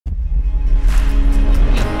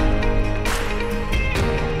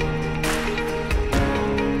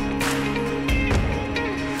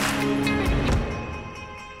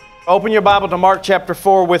Open your Bible to Mark chapter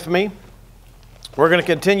 4 with me. We're going to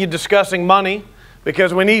continue discussing money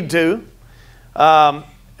because we need to.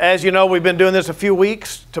 As you know, we've been doing this a few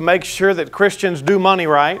weeks to make sure that Christians do money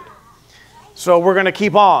right. So we're going to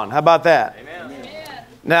keep on. How about that? Amen.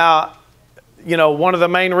 Now, you know, one of the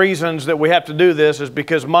main reasons that we have to do this is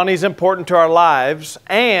because money is important to our lives,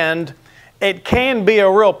 and it can be a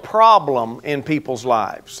real problem in people's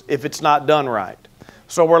lives if it's not done right.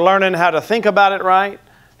 So we're learning how to think about it right,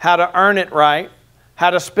 how to earn it right, how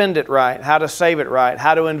to spend it right, how to save it right,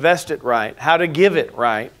 how to invest it right, how to give it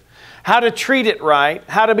right, how to treat it right,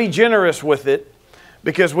 how to be generous with it,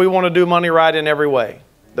 because we want to do money right in every way.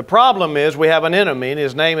 The problem is we have an enemy, and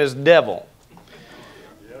his name is devil.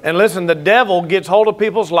 And listen, the devil gets hold of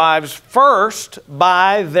people's lives first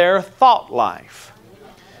by their thought life.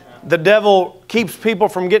 The devil keeps people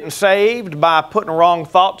from getting saved by putting wrong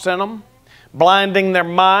thoughts in them, blinding their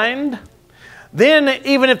mind. Then,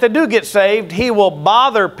 even if they do get saved, he will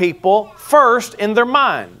bother people first in their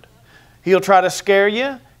mind. He'll try to scare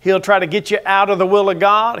you. He'll try to get you out of the will of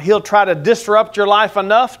God. He'll try to disrupt your life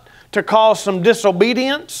enough to cause some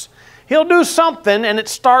disobedience. He'll do something, and it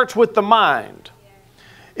starts with the mind.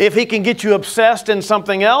 If he can get you obsessed in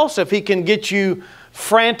something else, if he can get you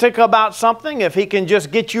frantic about something, if he can just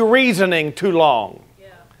get you reasoning too long.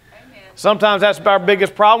 Sometimes that's our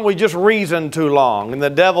biggest problem. We just reason too long. And the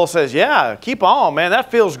devil says, yeah, keep on, man.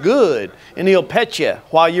 That feels good. And he'll pet you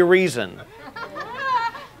while you reason.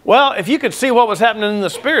 Well, if you could see what was happening in the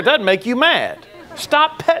spirit, that'd make you mad.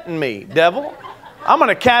 Stop petting me, devil. I'm going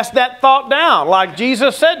to cast that thought down like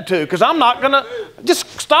Jesus said to, because I'm not going to, just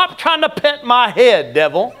stop trying to pet my head,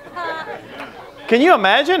 devil. Can you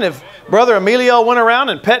imagine if Brother Emilio went around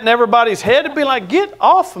and petting everybody's head? It'd be like, get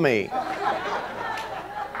off me.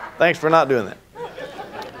 Thanks for not doing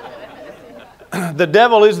that. The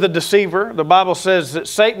devil is the deceiver. The Bible says that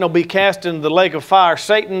Satan will be cast into the lake of fire.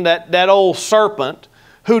 Satan, that old serpent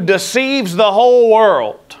who deceives the whole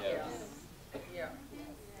world.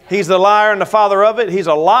 He's the liar and the father of it. He's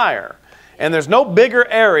a liar. And there's no bigger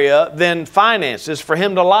area than finances for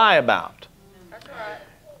him to lie about.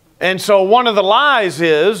 And so one of the lies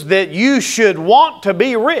is that you should want to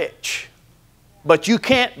be rich, but you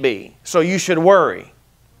can't be, so you should worry.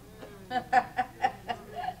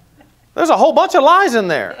 There's a whole bunch of lies in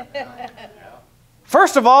there.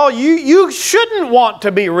 First of all, you shouldn't want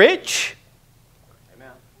to be rich,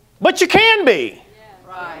 but you can be.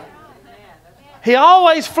 He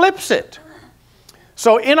always flips it.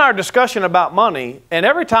 So in our discussion about money, and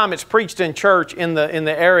every time it's preached in church in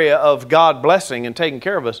the area of God blessing and taking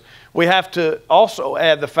care of us, we have to also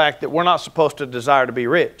add the fact that we're not supposed to desire to be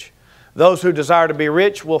rich. Those who desire to be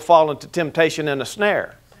rich will fall into temptation and a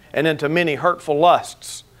snare, and into many hurtful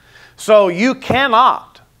lusts. So you and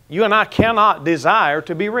I cannot desire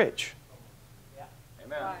to be rich. Yeah.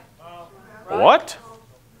 Amen. What?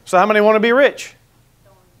 So how many want to be rich?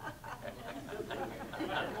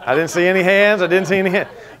 I didn't see any hands. I didn't see any hands.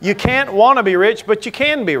 You can't want to be rich, but you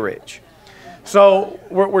can be rich. So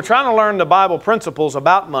we're trying to learn the Bible principles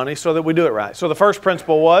about money so that we do it right. So the first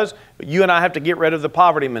principle was you and I have to get rid of the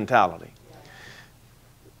poverty mentality.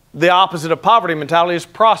 The opposite of poverty mentality is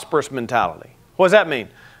prosperous mentality. What does that mean?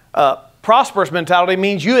 Prosperous mentality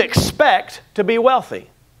means you expect to be wealthy.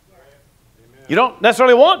 You don't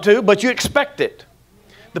necessarily want to, but you expect it.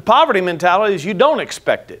 The poverty mentality is you don't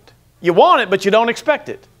expect it. You want it, but you don't expect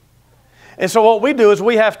it. And so what we do is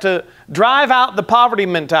we have to drive out the poverty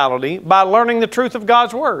mentality by learning the truth of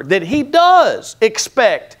God's Word, that He does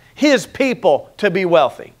expect His people to be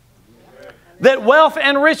wealthy. That wealth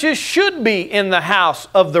and riches should be in the house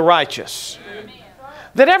of the righteous.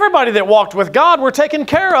 That everybody that walked with God were taken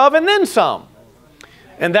care of and then some.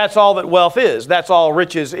 And that's all that wealth is. That's all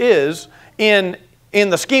riches is in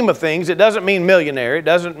the scheme of things. It doesn't mean millionaire. It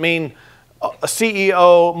doesn't mean a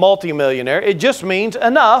CEO, multimillionaire. It just means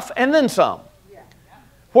enough and then some.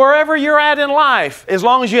 Wherever you're at in life, as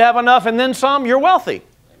long as you have enough and then some, you're wealthy.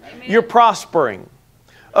 You're prospering.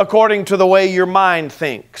 According to the way your mind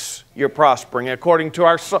thinks, you're prospering. According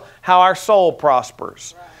to how our soul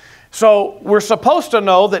prospers. So we're supposed to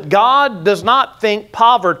know that God does not think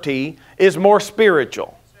poverty is more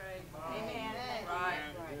spiritual.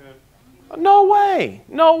 No way.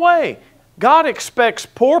 No way. God expects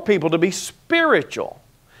poor people to be spiritual.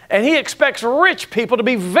 And He expects rich people to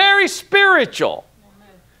be very spiritual.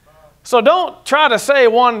 So don't try to say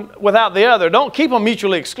one without the other. Don't keep them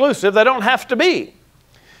mutually exclusive. They don't have to be.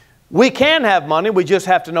 We can have money. We just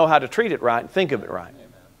have to know how to treat it right and think of it right.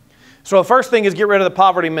 So the first thing is get rid of the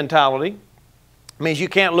poverty mentality. It means you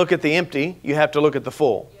can't look at the empty. You have to look at the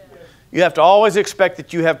full. You have to always expect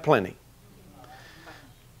that you have plenty.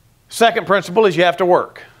 Second principle is you have to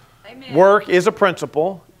work. Amen. Work is a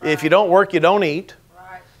principle. Right. If you don't work, you don't eat.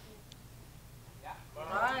 Right.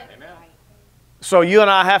 Right. Amen. So you and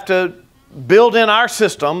I have to build in our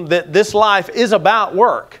system that this life is about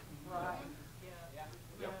work.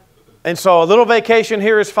 And so a little vacation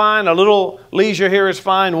here is fine. A little leisure here is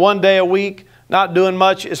fine. One day a week, not doing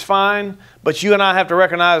much is fine. But you and I have to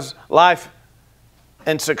recognize life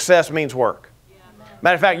and success means work.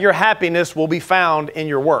 Matter of fact, your happiness will be found in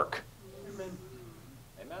your work.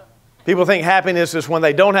 People think happiness is when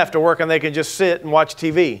they don't have to work and they can just sit and watch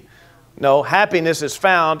TV. No, happiness is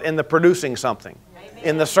found in the producing something,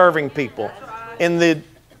 in the serving people, in the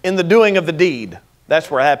doing of the deed. That's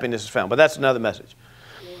where happiness is found. But that's another message.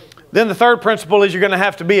 Then the third principle is you're going to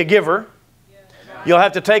have to be a giver. You'll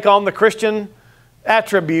have to take on the Christian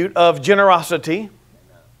attribute of generosity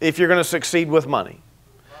if you're going to succeed with money.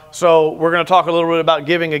 So we're going to talk a little bit about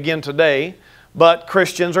giving again today, but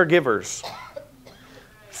Christians are givers.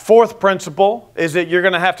 Fourth principle is that you're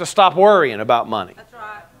going to have to stop worrying about money. That's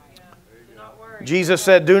right. Do not worry. Jesus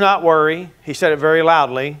said, do not worry. He said it very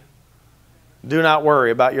loudly. Do not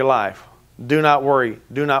worry about your life. Do not worry,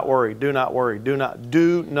 do not worry, do not worry, do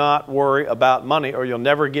not worry about money, or you'll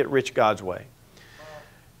never get rich God's way.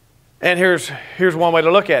 And here's one way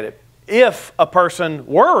to look at it. If a person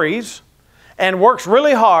worries and works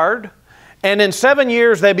really hard, and in 7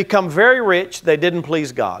 years they become very rich, they didn't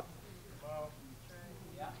please God.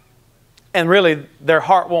 And really, their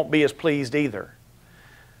heart won't be as pleased either.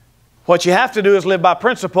 What you have to do is live by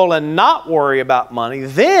principle and not worry about money.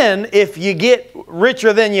 Then, if you get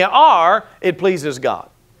richer than you are, it pleases God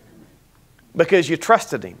because you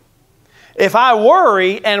trusted Him. If I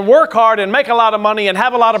worry and work hard and make a lot of money and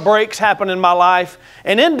have a lot of breaks happen in my life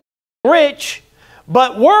and end up rich,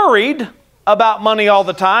 but worried about money all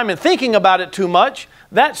the time and thinking about it too much,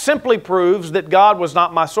 that simply proves that God was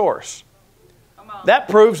not my source. That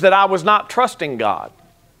proves that I was not trusting God.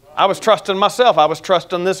 I was trusting myself. I was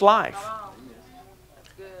trusting this life.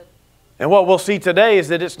 And what we'll see today is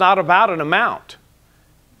that it's not about an amount.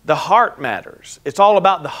 The heart matters. It's all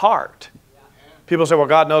about the heart. People say, well,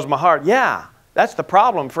 God knows my heart. Yeah, that's the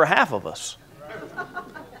problem for half of us.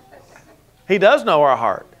 He does know our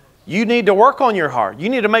heart. You need to work on your heart. You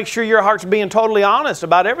need to make sure your heart's being totally honest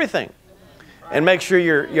about everything. And make sure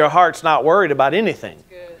your heart's not worried about anything.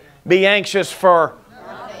 Be anxious for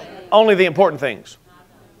only the important things.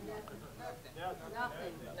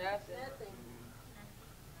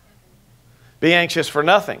 Be anxious for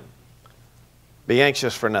nothing. Be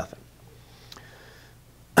anxious for nothing.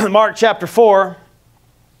 Mark chapter 4.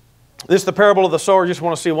 This is the parable of the sower. Just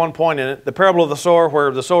want to see one point in it. The parable of the sower,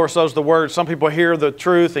 where the sower sows the word. Some people hear the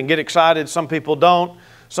truth and get excited. Some people don't.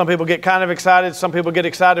 Some people get kind of excited. Some people get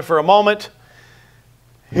excited for a moment.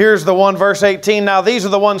 Here's the one, verse 18. Now these are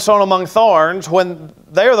the ones sown among thorns, when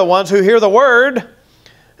they are the ones who hear the word,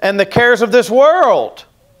 and the cares of this world,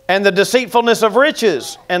 and the deceitfulness of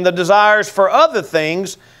riches, and the desires for other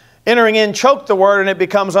things, entering in, choke the word, and it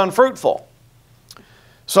becomes unfruitful.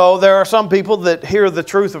 So there are some people that hear the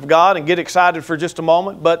truth of God and get excited for just a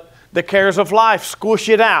moment, but the cares of life squish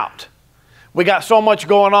it out. We got so much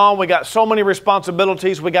going on. We got so many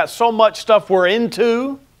responsibilities. We got so much stuff we're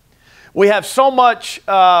into. We have so much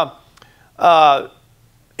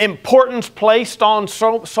importance placed on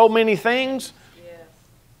so many things.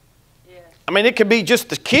 I mean, it could be just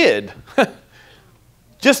the kid.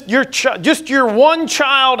 just your one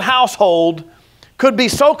child household could be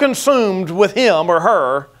so consumed with him or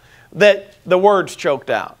her that the word's choked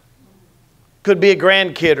out. Could be a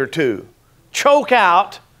grandkid or two. Choke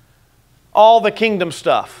out all the kingdom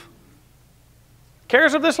stuff.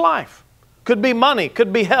 Cares of this life. Could be money,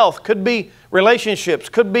 could be health, could be relationships,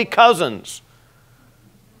 could be cousins.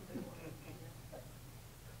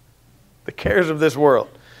 The cares of this world.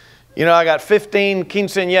 You know, I got 15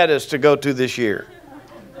 quinceañeras to go to this year.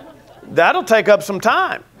 That'll take up some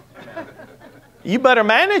time. You better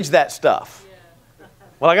manage that stuff.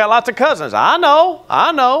 Well, I got lots of cousins. I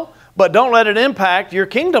know. But don't let it impact your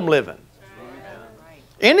kingdom living.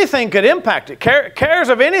 Anything could impact it. Cares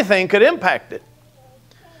of anything could impact it.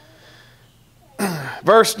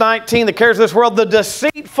 Verse 19, the cares of this world, the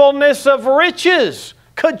deceitfulness of riches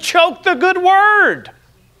could choke the good word.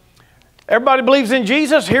 Everybody believes in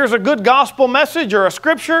Jesus. Here's a good gospel message or a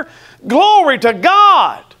scripture. Glory to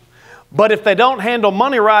God. But if they don't handle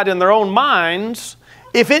money right in their own minds,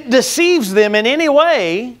 if it deceives them in any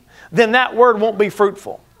way, then that word won't be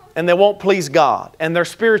fruitful and they won't please God and their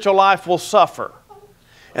spiritual life will suffer.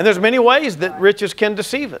 And there's many ways that riches can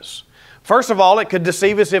deceive us. First of all, it could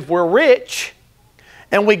deceive us if we're rich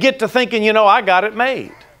and we get to thinking, you know, I got it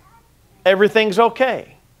made. Everything's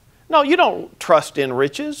okay. No, you don't trust in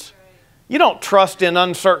riches. You don't trust in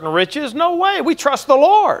uncertain riches. No way. We trust the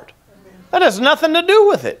Lord. That has nothing to do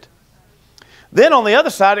with it. Then on the other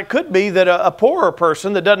side, it could be that a poorer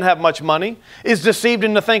person that doesn't have much money is deceived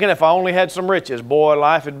into thinking, if I only had some riches, boy,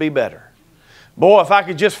 life would be better. Boy, if I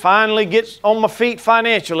could just finally get on my feet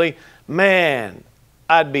financially, man,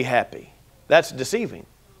 I'd be happy. That's deceiving.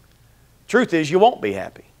 Truth is, you won't be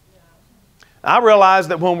happy. I realize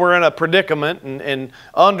that when we're in a predicament and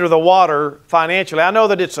under the water financially, I know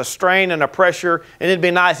that it's a strain and a pressure, and it'd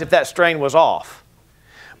be nice if that strain was off.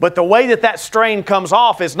 But the way that strain comes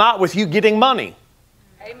off is not with you getting money.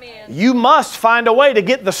 Amen. You must find a way to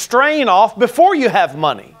get the strain off before you have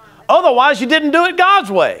money. Otherwise, you didn't do it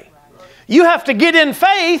God's way. You have to get in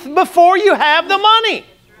faith before you have the money.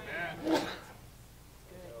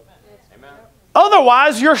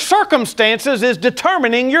 Otherwise, your circumstances is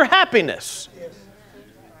determining your happiness.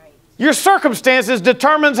 Your circumstances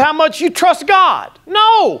determines how much you trust God.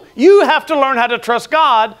 No, you have to learn how to trust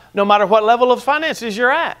God no matter what level of finances you're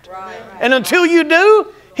at. Right. And until you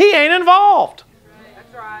do, He ain't involved.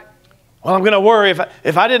 That's right. Well, I'm going to worry.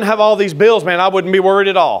 If I didn't have all these bills, man, I wouldn't be worried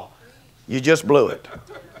at all. You just blew it.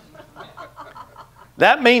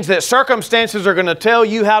 That means that circumstances are going to tell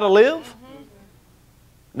you how to live?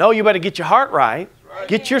 No, you better get your heart right.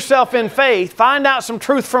 Get yourself in faith. Find out some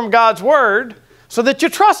truth from God's Word so that you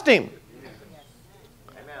trust Him.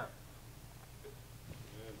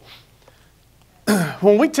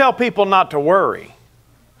 When we tell people not to worry,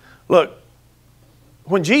 look,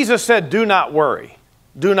 when Jesus said, do not worry,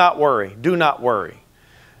 do not worry, do not worry,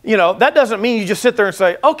 you know, that doesn't mean you just sit there and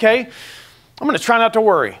say, okay, I'm going to try not to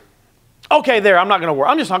worry. Okay, there, I'm not going to worry.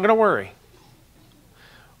 I'm just not going to worry.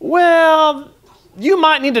 Well, you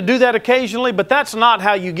might need to do that occasionally, but that's not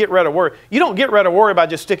how you get rid of worry. You don't get rid of worry by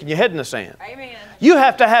just sticking your head in the sand. Amen. You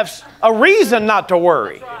have to have a reason not to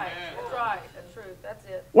worry. That's right. That's right. That's true. That's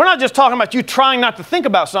it. We're not just talking about you trying not to think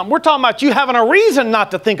about something. We're talking about you having a reason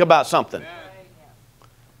not to think about something.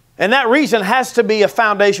 And that reason has to be a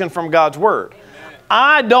foundation from God's Word.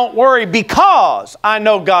 I don't worry because I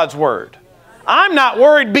know God's Word. I'm not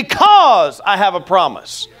worried because I have a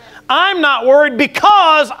promise. I'm not worried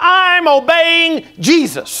because I'm obeying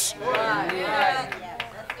Jesus.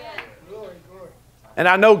 And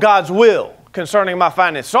I know God's will concerning my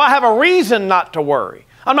finances. So I have a reason not to worry.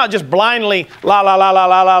 I'm not just blindly, la, la, la, la,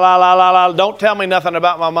 la, la, la, la, la, la, don't tell me nothing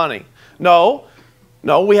about my money. No,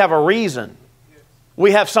 we have a reason.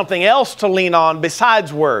 We have something else to lean on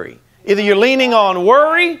besides worry. Either you're leaning on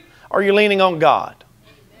worry or you're leaning on God.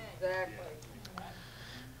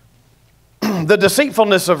 The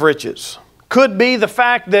deceitfulness of riches could be the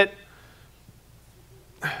fact that,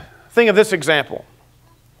 think of this example.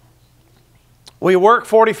 We work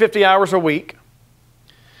 40, 50 hours a week.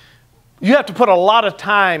 You have to put a lot of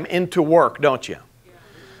time into work, don't you?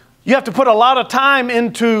 You have to put a lot of time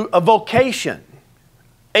into a vocation.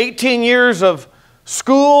 18 years of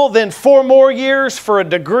school, then 4 more years for a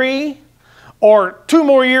degree, or 2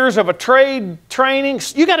 more years of a trade training.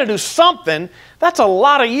 You got to do something. That's a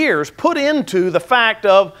lot of years put into the fact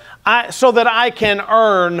of, so that I can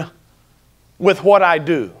earn with what I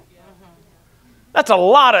do. That's a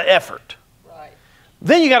lot of effort. Right.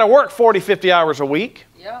 Then you got to work 40, 50 hours a week.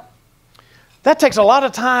 Yep. That takes a lot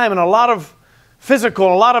of time and a lot of physical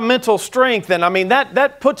and a lot of mental strength. And I mean,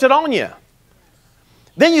 that puts it on you.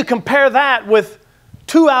 Then you compare that with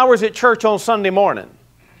 2 hours at church on Sunday morning.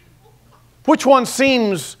 Which one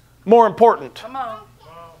seems more important? Come on.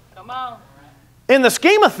 Come on. In the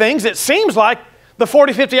scheme of things, it seems like the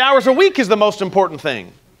 40, 50 hours a week is the most important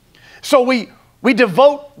thing. So we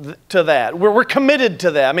devote to that. We're committed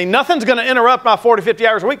to that. I mean, nothing's going to interrupt my 40, 50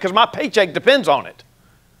 hours a week because my paycheck depends on it.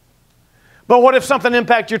 But what if something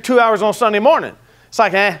impacts your 2 hours on Sunday morning? It's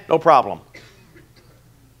like, no problem.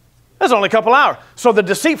 That's only a couple hours. So the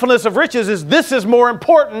deceitfulness of riches is this is more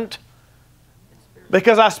important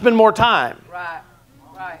because I spend more time. Right.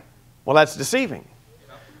 Right. Well, that's deceiving.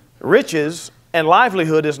 Riches and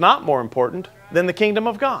livelihood is not more important than the kingdom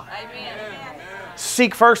of God. Amen.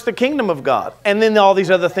 Seek first the kingdom of God, and then all these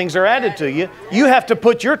other things are added to you. You have to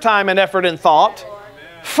put your time and effort and thought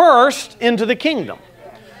first into the kingdom.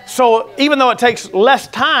 So even though it takes less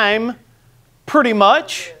time, pretty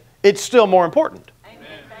much, it's still more important.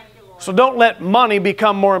 So don't let money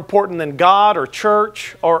become more important than God or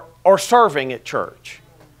church or serving at church.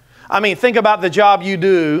 I mean, think about the job you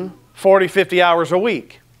do 40, 50 hours a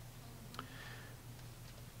week.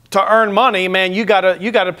 To earn money, man, you got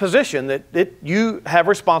a position that you have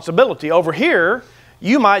responsibility. Over here,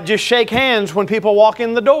 you might just shake hands when people walk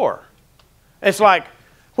in the door. It's like,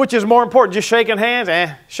 which is more important, just shaking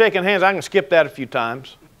hands? Shaking hands, I can skip that a few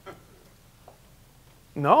times.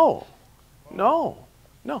 No. No.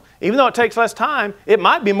 No. Even though it takes less time, it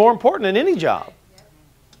might be more important than any job.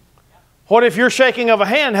 What if your shaking of a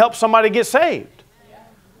hand helps somebody get saved?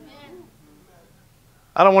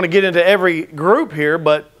 I don't want to get into every group here,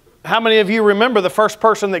 but how many of you remember the first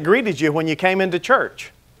person that greeted you when you came into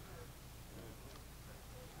church?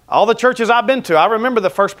 All the churches I've been to, I remember the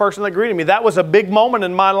first person that greeted me. That was a big moment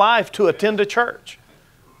in my life to attend a church.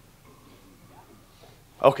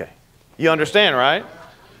 Okay. You understand, right?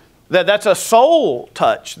 That's a soul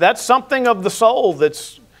touch. That's something of the soul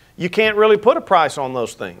you can't really put a price on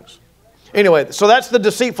those things. Anyway, so that's the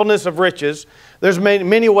deceitfulness of riches. There's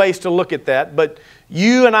many ways to look at that, but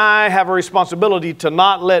you and I have a responsibility to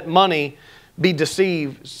not let money be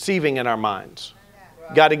deceiving in our minds.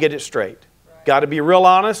 Got to get it straight. Got to be real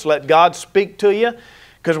honest. Let God speak to you,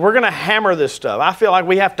 because we're going to hammer this stuff. I feel like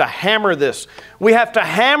we have to hammer this. We have to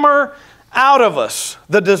hammer out of us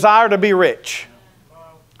the desire to be rich.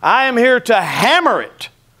 I am here to hammer it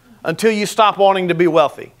until you stop wanting to be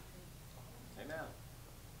wealthy.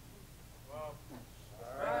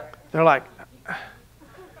 They're like,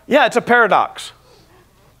 yeah, it's a paradox.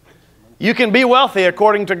 You can be wealthy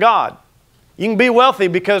according to God. You can be wealthy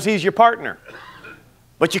because He's your partner.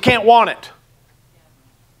 But you can't want it.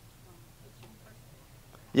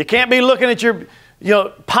 You can't be looking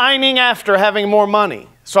at pining after having more money.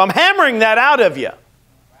 So I'm hammering that out of you.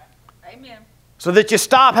 Amen. So that you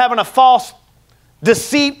stop having a false,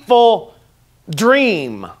 deceitful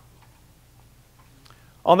dream.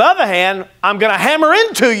 On the other hand, I'm going to hammer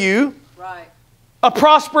into you a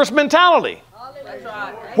prosperous mentality. That's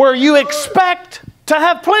right. Where you expect to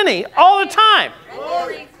have plenty all the time.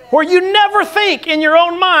 Where you never think in your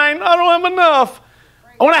own mind, I don't have enough.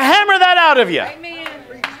 I want to hammer that out of you. Amen.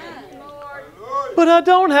 But I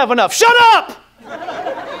don't have enough. Shut up!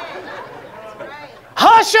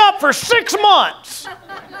 Hush up for 6 months.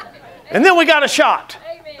 And then we got a shot.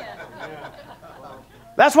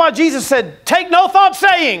 That's why Jesus said, take no thought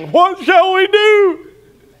saying, what shall we do?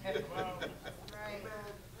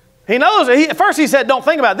 He knows. At first he said, don't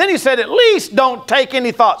think about it. Then he said, at least don't take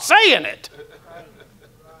any thought saying it.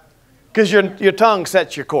 Because your tongue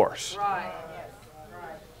sets your course.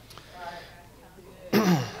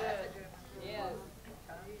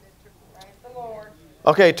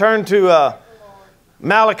 Okay, turn to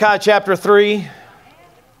Malachi chapter 3.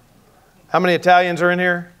 How many Italians are in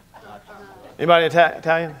here? Anybody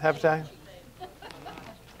Italian? Have Italian?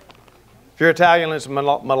 If you're Italian, it's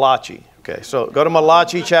Malachi. Okay, so go to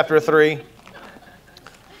Malachi chapter 3.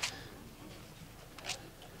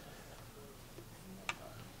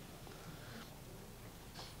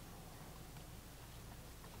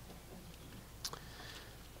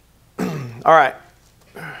 All right.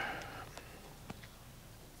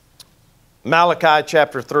 Malachi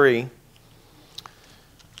chapter 3.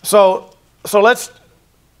 So let's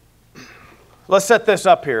set this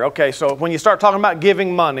up here. Okay, so when you start talking about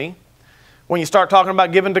giving money, when you start talking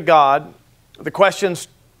about giving to God, the questions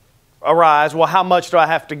arise, well, how much do I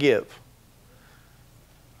have to give?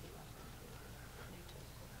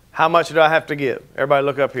 How much do I have to give? Everybody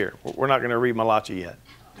look up here. We're not going to read Malachi yet.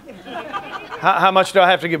 How much do I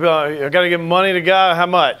have to give? I got to give money to God? How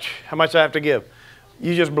much? How much do I have to give?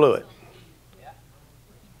 You just blew it.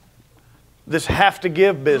 This have to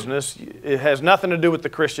give business, it has nothing to do with the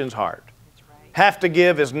Christian's heart. Have to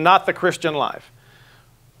give is not the Christian life.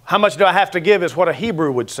 How much do I have to give is what a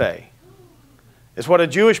Hebrew would say. It's what a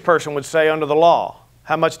Jewish person would say under the law.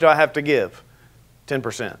 How much do I have to give?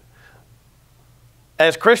 10%.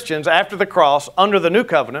 As Christians, after the cross, under the new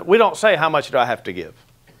covenant, we don't say, how much do I have to give?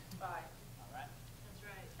 Right. That's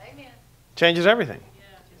right. Amen. Changes everything. Yeah.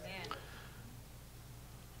 Amen.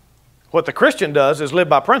 What the Christian does is live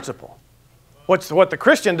by principle. What the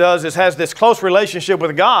Christian does is has this close relationship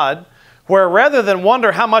with God, where rather than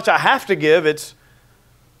wonder how much I have to give, it's,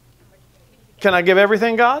 can I give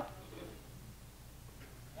everything, God?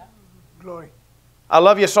 Glory. I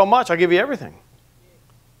love you so much, I'll give you everything.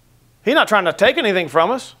 He's not trying to take anything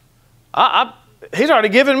from us. He's already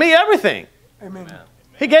given me everything. Amen.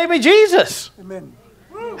 He gave me Jesus. Amen.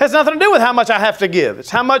 Has nothing to do with how much I have to give.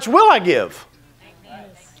 It's how much will I give.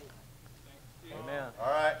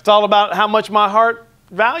 It's all about how much my heart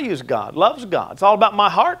values God, loves God. It's all about my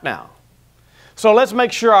heart now. So let's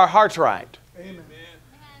make sure our heart's right. Amen.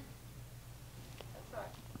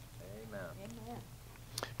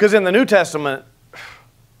 Because in the New Testament,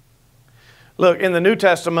 look, in the New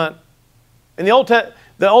Testament, in the Old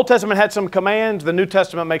Testament had some commands, the New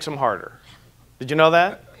Testament makes them harder. Did you know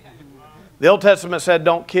that? The Old Testament said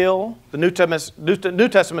don't kill. The New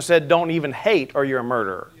Testament said don't even hate or you're a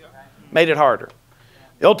murderer. Made it harder.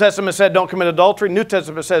 The Old Testament said don't commit adultery. New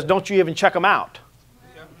Testament says don't you even check them out.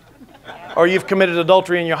 Or you've committed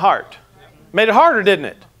adultery in your heart. Made it harder, didn't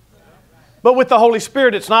it? But with the Holy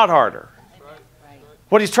Spirit, it's not harder.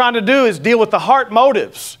 What he's trying to do is deal with the heart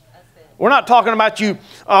motives. We're not talking about you,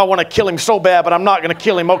 oh, I want to kill him so bad, but I'm not going to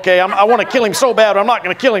kill him. Okay, I want to kill him so bad, but I'm not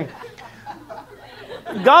going to kill him.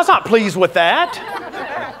 God's not pleased with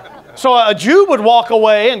that. So a Jew would walk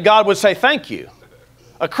away and God would say, thank you.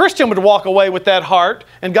 A Christian would walk away with that heart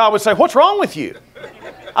and God would say, what's wrong with you?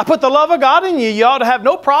 I put the love of God in you. You ought to have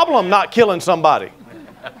no problem not killing somebody.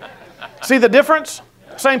 See the difference?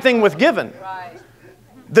 Same thing with giving.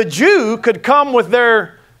 The Jew could come with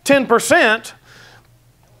their 10%.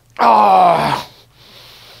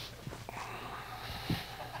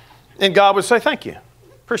 And God would say, thank you.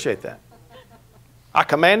 Appreciate that. I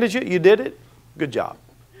commanded you. You did it. Good job.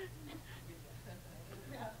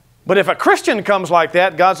 But if a Christian comes like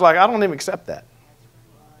that, God's like, I don't even accept that.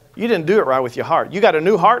 You didn't do it right with your heart. You got a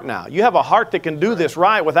new heart now. You have a heart that can do this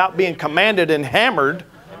right without being commanded and hammered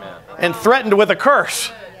and threatened with a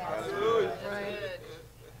curse.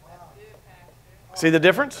 See the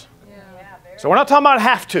difference? So we're not talking about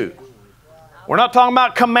have to. We're not talking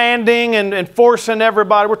about commanding and forcing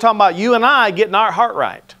everybody. We're talking about you and I getting our heart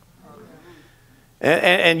right.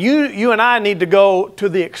 And you and I need to go to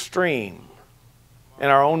the extreme in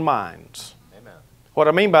our own minds. Amen. What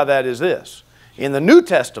I mean by that is this. In the New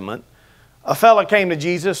Testament, a fella came to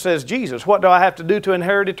Jesus, says, Jesus, what do I have to do to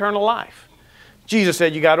inherit eternal life? Jesus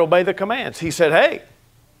said, you got to obey the commands. He said, hey,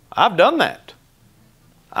 I've done that.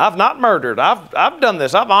 I've not murdered. I've done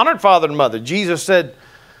this. I've honored father and mother. Jesus said,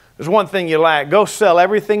 there's one thing you lack. Go sell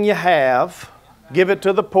everything you have, give it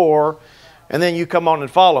to the poor, and then you come on and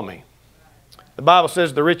follow me. The Bible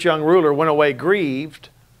says the rich young ruler went away grieved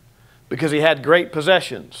because he had great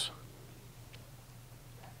possessions.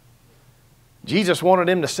 Jesus wanted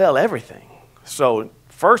him to sell everything. So,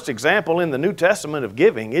 first example in the New Testament of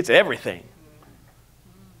giving, it's everything.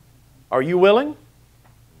 Are you willing?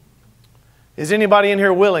 Is anybody in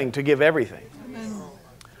here willing to give everything? Amen.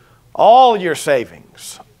 All your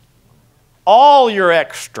savings, all your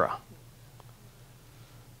extra.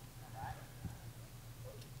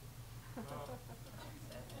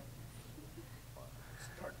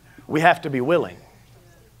 We have to be willing.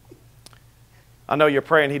 I know you're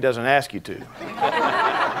praying he doesn't ask you to,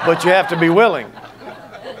 but you have to be willing.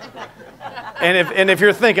 And if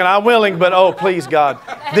you're thinking, I'm willing, but oh, please, God,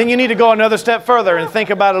 then you need to go another step further and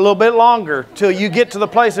think about it a little bit longer till you get to the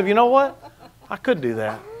place of, you know what? I could do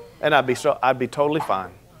that, and I'd be totally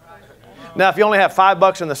fine. Now, if you only have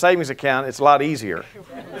 $5 in the savings account, it's a lot easier.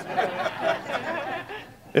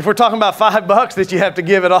 If we're talking about $5 that you have to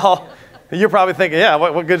give it all, you're probably thinking, yeah,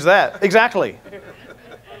 what good's that? Exactly.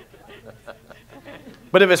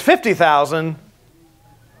 But if it's $50,000,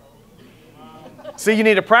 see, you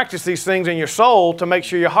need to practice these things in your soul to make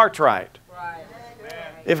sure your heart's right.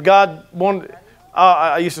 If God wanted,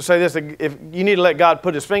 I used to say this, if you need to let God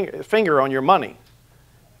put his finger on your money.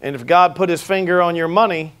 And if God put his finger on your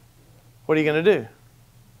money, what are you going to do?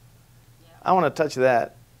 I want to touch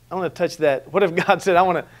that. I want to touch that. What if God said, I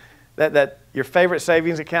want to, that your favorite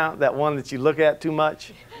savings account, that one that you look at too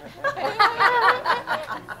much?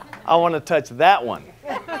 I want to touch that one.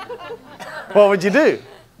 What would you do?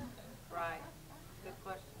 Right. Good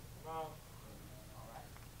question.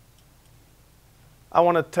 I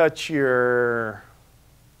want to touch your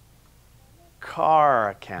car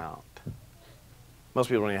account. Most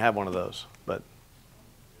people don't even have one of those, but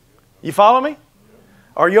you follow me?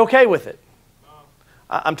 Are you okay with it?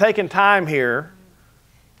 I'm taking time here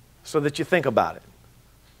so that you think about it.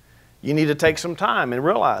 You need to take some time and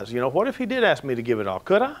realize, what if he did ask me to give it all?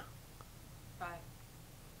 Could I? Right.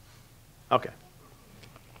 Okay.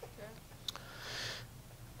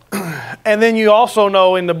 And then you also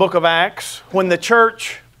know in the book of Acts, when the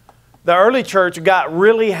early church got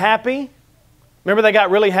really happy, remember they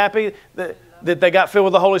got really happy that they got filled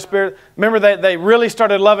with the Holy Spirit? Remember that they really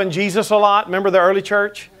started loving Jesus a lot? Remember the early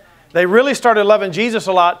church? They really started loving Jesus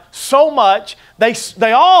a lot, so much,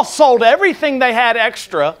 they all sold everything they had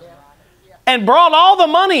extra and brought all the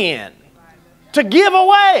money in to give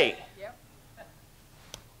away.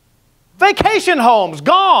 Vacation homes,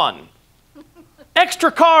 gone.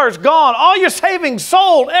 Extra cars, gone. All your savings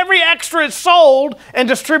sold. Every extra is sold and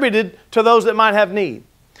distributed to those that might have need.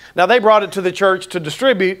 Now, they brought it to the church to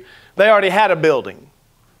distribute. They already had a building.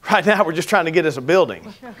 Right now, we're just trying to get us a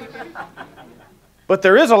building. But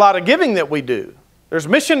there is a lot of giving that we do. There's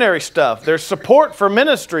missionary stuff. There's support for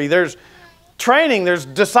ministry. There's training. There's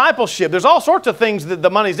discipleship. There's all sorts of things that the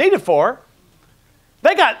money's needed for.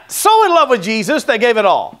 They got so in love with Jesus, they gave it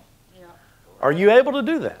all. Are you able to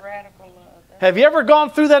do that? Radical love. Have you ever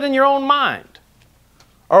gone through that in your own mind?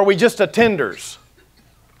 Or are we just attenders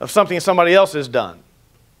of something somebody else has done?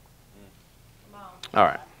 All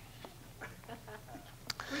right.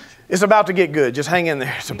 It's about to get good. Just hang in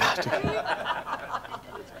there. It's about to get good.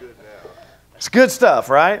 It's good stuff,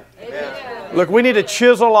 right? Amen. Look, we need to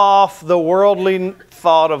chisel off the worldly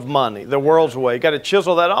thought of money, the world's way. You've got to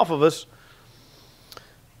chisel that off of us.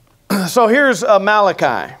 So here's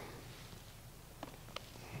Malachi.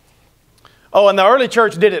 Oh, and the early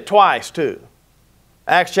church did it twice too.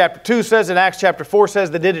 Acts chapter 2 says it, Acts chapter 4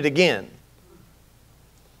 says they did it again.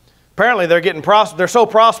 Apparently they're getting they're so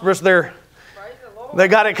prosperous they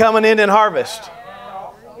got it coming in harvest.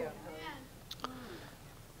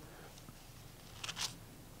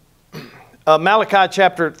 Malachi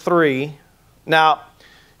chapter 3. Now,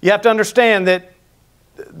 you have to understand that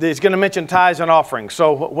he's going to mention tithes and offerings.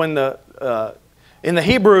 So when in the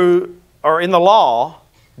Hebrew or in the law,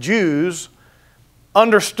 Jews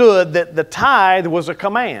understood that the tithe was a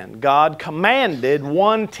command. God commanded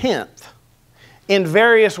 1/10 in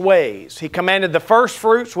various ways. He commanded the first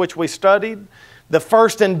fruits, which we studied, the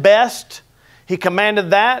first and best. He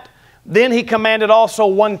commanded that. Then he commanded also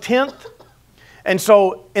 1/10. And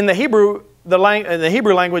so in the Hebrew, in the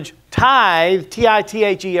Hebrew language, tithe,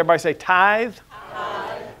 T-I-T-H-E, everybody say tithe?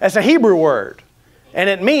 Tithe. That's a Hebrew word. And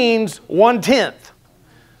it means 1/10.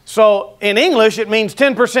 So in English, it means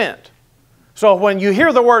 10%. So when you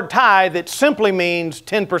hear the word tithe, it simply means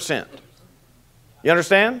 10%. You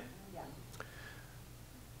understand?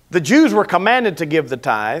 The Jews were commanded to give the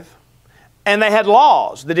tithe, and they had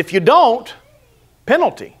laws that if you don't,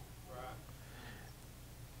 penalty.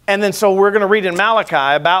 And then so we're going to read in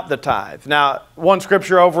Malachi about the tithe. Now, one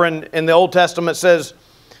scripture over in the Old Testament says,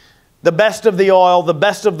 the best of the oil, the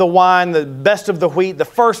best of the wine, the best of the wheat, the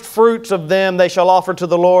first fruits of them they shall offer to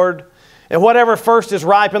the Lord. And whatever first is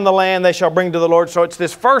ripe in the land, they shall bring to the Lord. So it's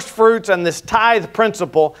this first fruits and this tithe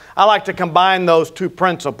principle. I like to combine those two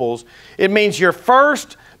principles. It means your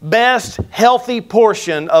first, best, healthy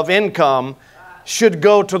portion of income should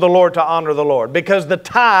go to the Lord to honor the Lord, because the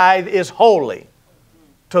tithe is holy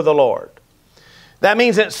to the Lord. That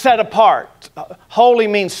means it's set apart. Holy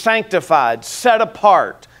means sanctified, set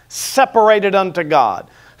apart, separated unto God.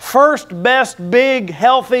 First, best, big,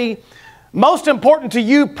 healthy, most important to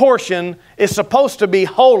you portion is supposed to be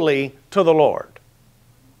holy to the Lord.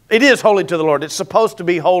 It is holy to the Lord. It's supposed to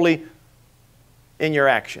be holy in your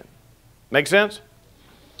action. Make sense?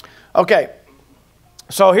 Okay.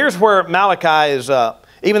 So here's where Malachi is,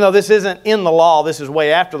 even though this isn't in the law, this is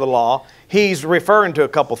way after the law, he's referring to a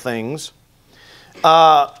couple things.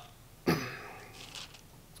 Matter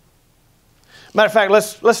of fact,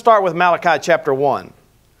 let's start with Malachi chapter 1.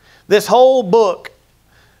 This whole book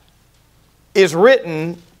is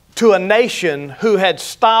written to a nation who had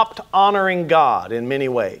stopped honoring God in many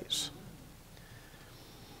ways.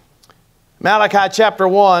 Malachi chapter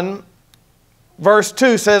 1, verse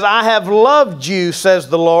 2 says, I have loved you, says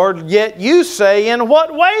the Lord, yet you say, in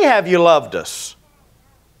what way have you loved us?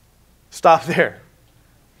 Stop there.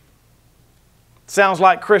 Sounds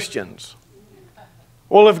like Christians.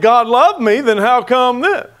 Well, if God loved me, then how come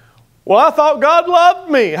this? Well, I thought God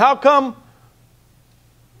loved me. How come?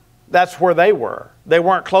 That's where they were. They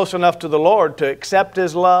weren't close enough to the Lord to accept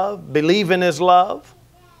His love, believe in His love.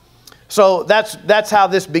 So that's how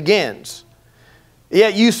this begins.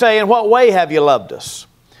 Yet you say, in what way have you loved us?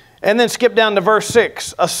 And then skip down to verse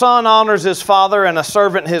 6. A son honors his father and a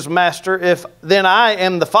servant his master. If then I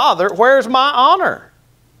am the father, where's my honor?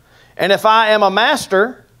 And if I am a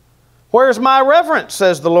master, where's my reverence,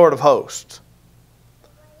 says the Lord of hosts?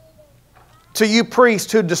 To you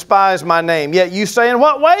priests who despise my name. Yet you say, in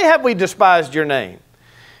what way have we despised your name?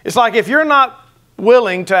 It's like if you're not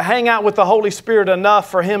willing to hang out with the Holy Spirit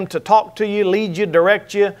enough for Him to talk to you, lead you,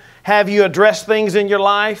 direct you, have you address things in your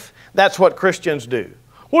life, that's what Christians do.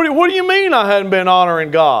 What do you mean I hadn't been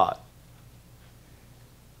honoring God?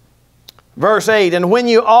 Verse 8, and when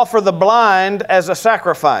you offer the blind as a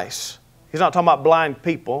sacrifice. He's not talking about blind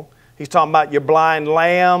people. He's talking about your blind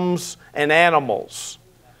lambs and animals.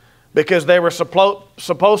 Because they were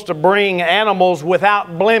supposed to bring animals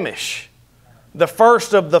without blemish. The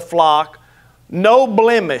first of the flock, no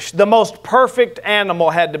blemish. The most perfect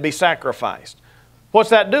animal had to be sacrificed.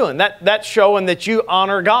 What's that doing? That's showing that you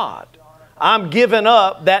honor God. I'm giving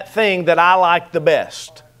up that thing that I like the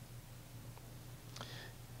best.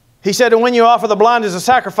 He said, and when you offer the blind as a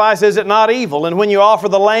sacrifice, is it not evil? And when you offer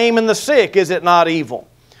the lame and the sick, is it not evil?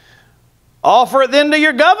 Offer it then to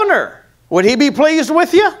your governor. Would he be pleased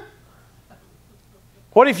with you?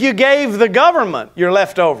 What if you gave the government your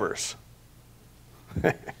leftovers?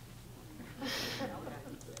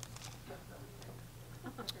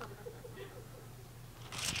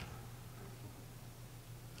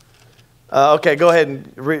 Okay, go ahead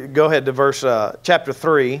and go ahead to verse chapter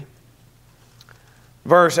 3.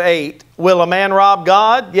 Verse 8, will a man rob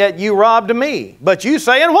God? Yet you robbed me. But you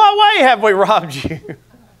say, in what way have we robbed you?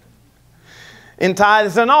 In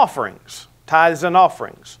tithes and offerings. Tithes and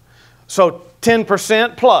offerings. So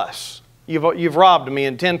 10% plus. You've robbed me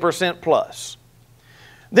in 10% plus.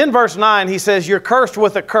 Then verse 9, he says, you're cursed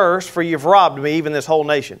with a curse, for you've robbed me, even this whole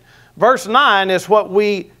nation. Verse 9 is what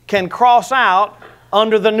we can cross out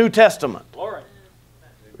under the New Testament. Glory.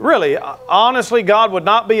 Really, honestly, God would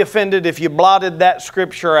not be offended if you blotted that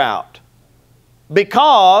scripture out.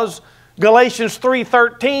 Because Galatians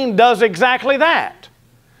 3:13 does exactly that.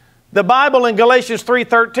 The Bible in Galatians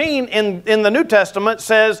 3:13 in the New Testament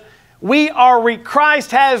says, Christ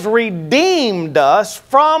has redeemed us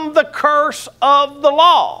from the curse of the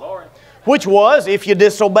law. Glory. Which was, if you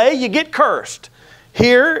disobey, you get cursed.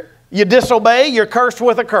 Here, you disobey, you're cursed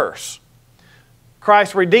with a curse.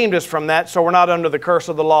 Christ redeemed us from that, so we're not under the curse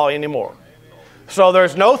of the law anymore. So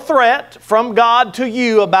there's no threat from God to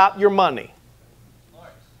you about your money.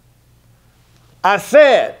 I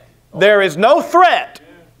said, there is no threat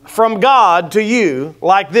from God to you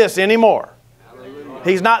like this anymore.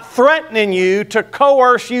 He's not threatening you to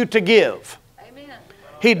coerce you to give.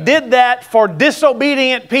 He did that for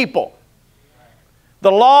disobedient people.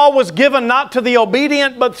 The law was given not to the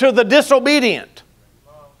obedient, but to the disobedient.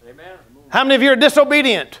 How many of you are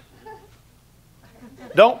disobedient?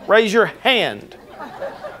 Don't raise your hand.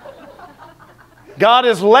 God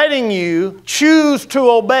is letting you choose to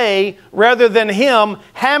obey rather than Him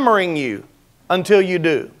hammering you until you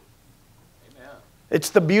do. It's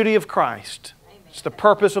the beauty of Christ. It's the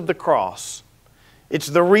purpose of the cross. It's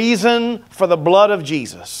the reason for the blood of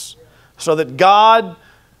Jesus, so that God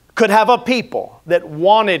could have a people that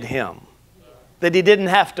wanted Him, that He didn't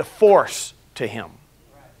have to force to Him.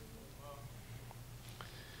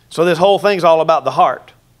 So this whole thing's all about the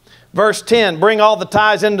heart. Verse 10, bring all the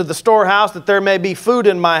tithes into the storehouse, that there may be food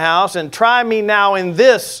in my house, and try me now in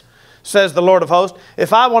this, says the Lord of hosts,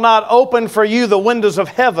 if I will not open for you the windows of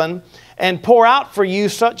heaven and pour out for you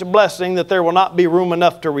such a blessing that there will not be room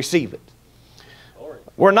enough to receive it.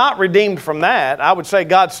 We're not redeemed from that. I would say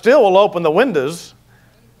God still will open the windows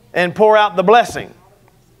and pour out the blessing.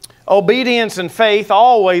 Obedience and faith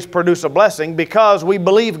always produce a blessing because we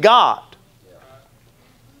believe God.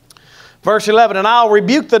 Verse 11, and I'll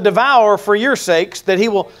rebuke the devourer for your sakes,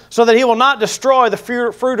 so that he will not destroy the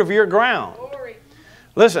fruit of your ground.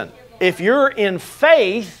 Listen, if you're in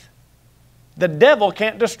faith, the devil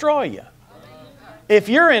can't destroy you. If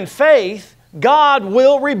you're in faith, God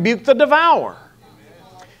will rebuke the devourer.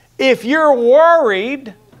 If you're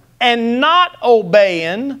worried and not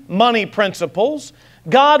obeying money principles,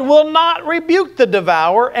 God will not rebuke the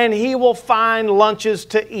devourer, and He will find lunches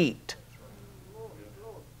to eat.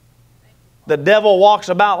 The devil walks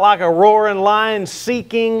about like a roaring lion,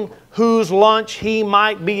 seeking whose lunch he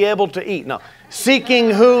might be able to eat. No, seeking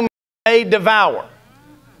whom he may devour.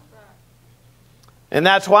 And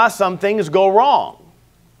that's why some things go wrong.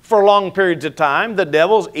 For long periods of time, the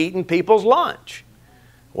devil's eating people's lunch.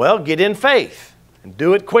 Well, get in faith and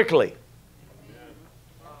do it quickly.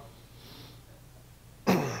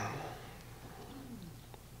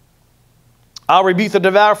 I'll rebuke the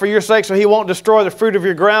devourer for your sake, so he won't destroy the fruit of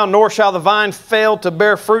your ground, nor shall the vine fail to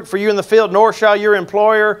bear fruit for you in the field, nor shall your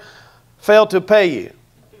employer fail to pay you.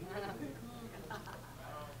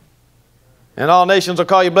 And all nations will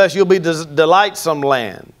call you blessed. You'll be delightsome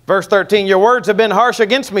land. Verse 13, your words have been harsh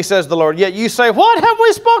against me, says the Lord. Yet you say, what have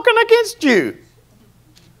we spoken against you?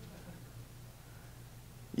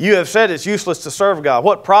 You have said it's useless to serve God.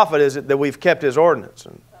 What profit is it that we've kept His ordinance?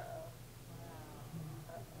 And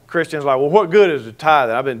Christians are like, well, what good is the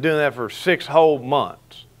tithing? I've been doing that for 6 whole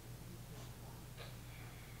months.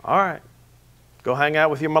 All right. Go hang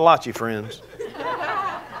out with your Malachi friends.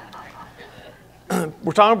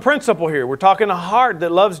 We're talking principle here. We're talking a heart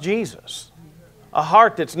that loves Jesus. A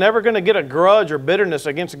heart that's never going to get a grudge or bitterness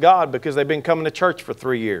against God because they've been coming to church for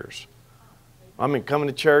 3 years. I've been coming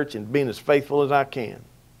to church and being as faithful as I can.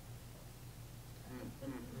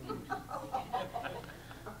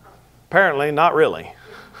 Apparently, not really.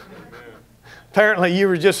 Apparently, you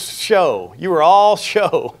were just show. You were all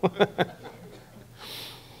show.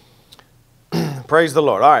 Praise the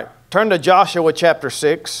Lord. All right. Turn to Joshua chapter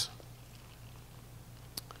 6.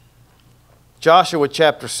 Joshua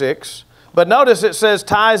chapter 6. But notice it says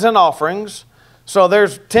tithes and offerings. So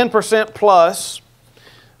there's 10% plus.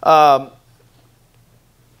 The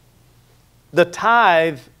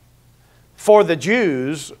tithe for the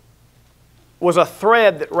Jews was a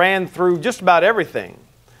thread that ran through just about everything.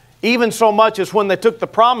 Even so much as when they took the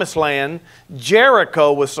promised land,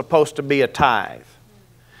 Jericho was supposed to be a tithe.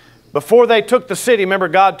 Before they took the city, remember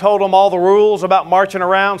God told them all the rules about marching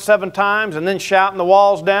around 7 times and then shouting the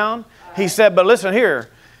walls down? He said, but listen here.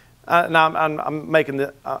 Now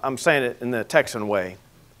I'm saying it in the Texan way.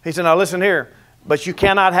 He said, now listen here, but you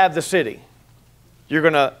cannot have the city. You're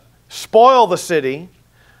going to spoil the city,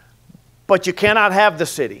 but you cannot have the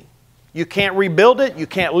city. You can't rebuild it. You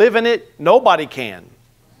can't live in it. Nobody can.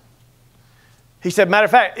 He said, matter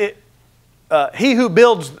of fact, he who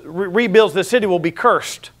rebuilds the city will be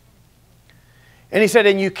cursed. And he said,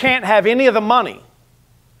 and you can't have any of the money.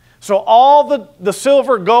 So all the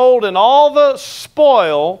silver, gold, and all the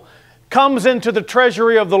spoil comes into the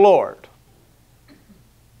treasury of the Lord.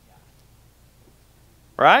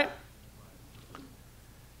 Right?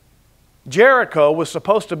 Jericho was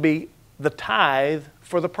supposed to be the tithe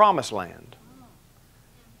for the promised land.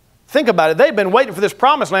 Think about it. They've been waiting for this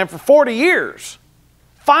promised land for 40 years.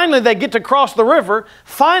 Finally, they get to cross the river.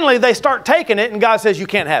 Finally, they start taking it, and God says, you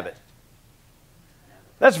can't have it.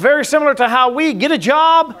 That's very similar to how we get a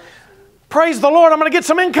job. Praise the Lord, I'm going to get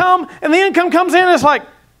some income. And the income comes in, and it's like,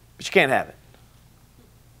 but you can't have it.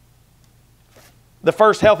 The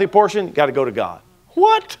first healthy portion, got to go to God.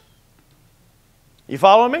 What? You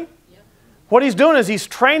following me? Yep. What he's doing is he's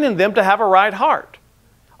training them to have a right heart.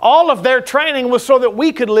 All of their training was so that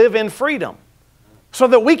we could live in freedom. So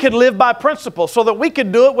that we could live by principle. So that we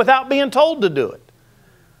could do it without being told to do it.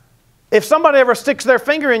 If somebody ever sticks their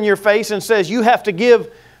finger in your face and says you have to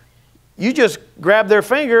give, you just grab their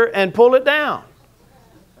finger and pull it down.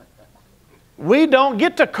 We don't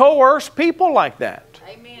get to coerce people like that.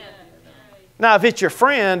 Amen. Now, if it's your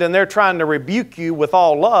friend and they're trying to rebuke you with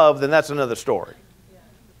all love, then that's another story.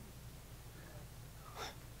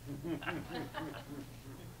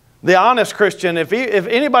 The honest Christian, if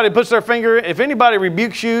anybody puts their finger, if anybody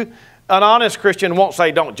rebukes you, an honest Christian won't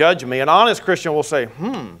say, don't judge me. An honest Christian will say,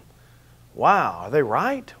 wow, are they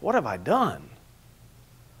right? What have I done?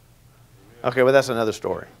 Okay, well, that's another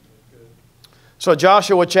story. So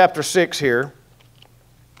Joshua chapter 6 here.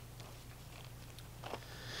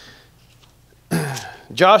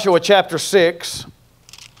 Joshua chapter 6,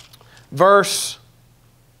 verse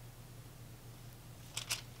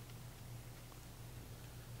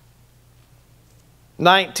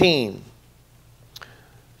 19.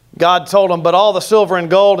 God told them, but all the silver and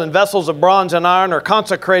gold and vessels of bronze and iron are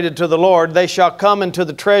consecrated to the Lord. They shall come into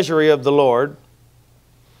the treasury of the Lord.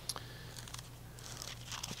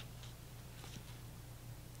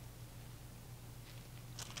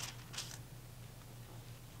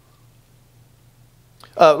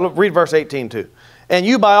 Read verse 18 too. And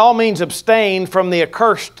you by all means abstain from the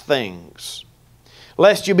accursed things,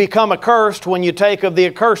 lest you become accursed when you take of the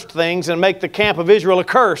accursed things and make the camp of Israel a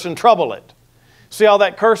curse and trouble it. See all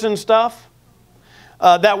that cursing stuff?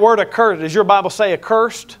 That word accursed, does your Bible say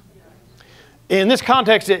accursed? In this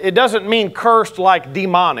context, it doesn't mean cursed like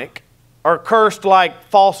demonic, or cursed like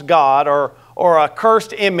false god, or a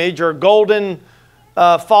cursed image, or golden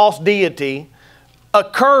false deity.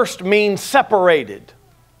 Accursed means separated.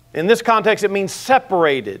 In this context, it means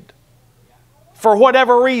separated for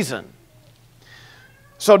whatever reason.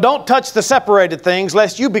 So don't touch the separated things,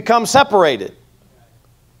 lest you become separated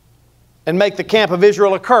and make the camp of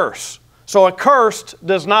Israel a curse. So accursed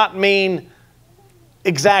does not mean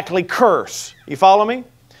exactly curse. You follow me?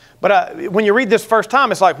 But when you read this first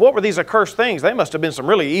time, it's like, what were these accursed things? They must have been some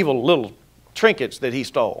really evil little trinkets that he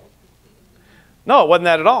stole. No, it wasn't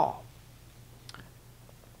that at all.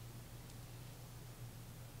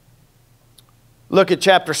 Look at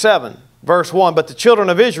chapter 7, verse 1. But the children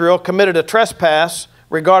of Israel committed a trespass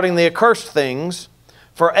regarding the accursed things.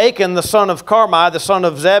 For Achan, the son of Carmi, the son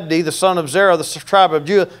of Zabdi, the son of Zerah, the tribe of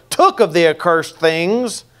Judah, took of the accursed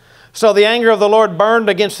things. So the anger of the Lord burned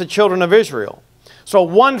against the children of Israel. So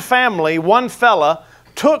one family, one fella,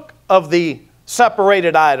 took of the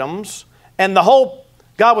separated items, and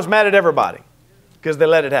God was mad at everybody because they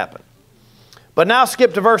let it happen. But now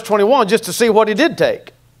skip to verse 21 just to see what he did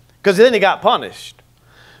take, because then he got punished.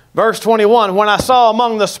 Verse 21, when I saw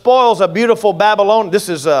among the spoils a beautiful Babylon, this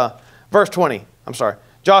is verse 20, I'm sorry,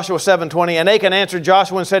 Joshua 7:20. And Achan answered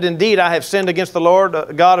Joshua and said, indeed, I have sinned against the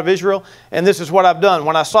Lord God of Israel, and this is what I've done.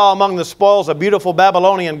 When I saw among the spoils a beautiful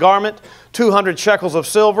Babylonian garment, 200 shekels of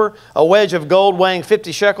silver, a wedge of gold weighing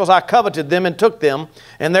 50 shekels, I coveted them and took them,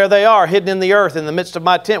 and there they are, hidden in the earth in the midst of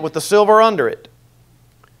my tent with the silver under it.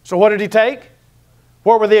 So what did he take?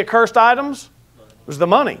 What were the accursed items? It was the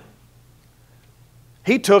money.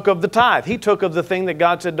 He took of the tithe. He took of the thing that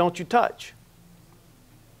God said, don't you touch.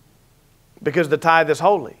 Because the tithe is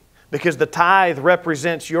holy. Because the tithe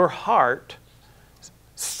represents your heart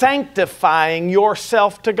sanctifying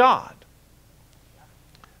yourself to God.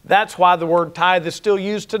 That's why the word tithe is still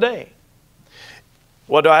used today.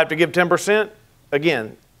 What do I have to give 10%?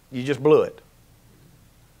 Again, you just blew it.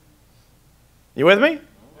 You with me?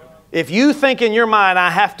 If you think in your mind, I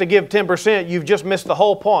have to give 10%, you've just missed the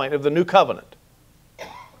whole point of the new covenant.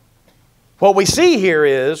 What we see here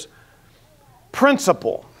is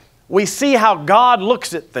principle. We see how God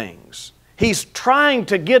looks at things. He's trying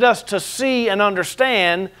to get us to see and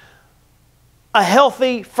understand a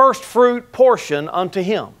healthy first fruit portion unto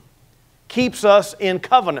Him. Keeps us in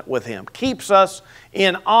covenant with Him. Keeps us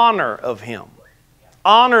in honor of Him.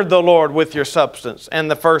 Honor the Lord with your substance and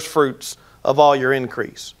the first fruits of all your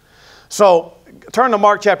increase. So, turn to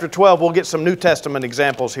Mark chapter 12. We'll get some New Testament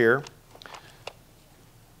examples here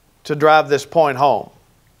to drive this point home.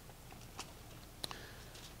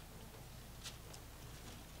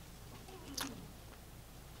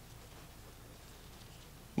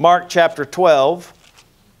 Mark chapter 12.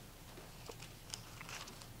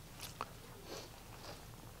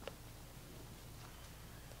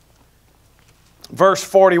 Verse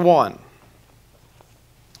 41.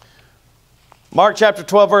 Mark chapter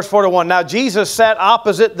 12, verse 41. Now Jesus sat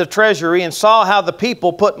opposite the treasury and saw how the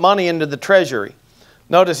people put money into the treasury.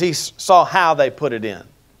 Notice he saw how they put it in.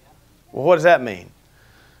 Well, what does that mean?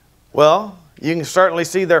 Well, you can certainly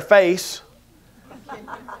see their face.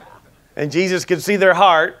 And Jesus could see their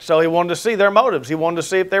heart, so He wanted to see their motives. He wanted to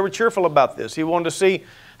see if they were cheerful about this. He wanted to see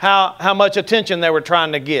how much attention they were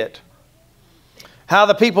trying to get. How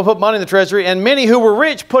the people put money in the treasury, and many who were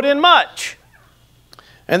rich put in much.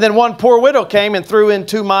 And then one poor widow came and threw in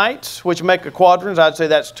 2 mites, which make a quadrans. I'd say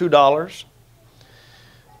that's $2.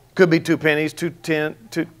 Could be 2 pennies,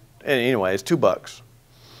 2.10, anyway, it's $2.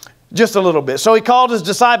 Just a little bit. So He called His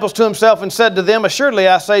disciples to Himself and said to them, assuredly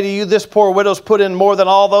I say to you, this poor widow's put in more than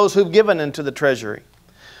all those who've given into the treasury.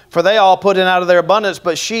 For they all put in out of their abundance,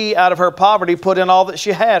 but she out of her poverty put in all that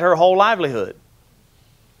she had, her whole livelihood.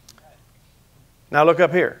 Now look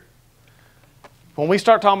up here. When we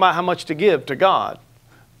start talking about how much to give to God,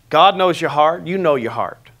 God knows your heart. You know your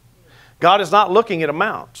heart. God is not looking at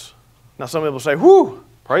amounts. Now some people say, whew,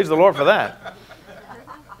 praise the Lord for that.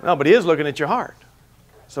 No, but He is looking at your heart.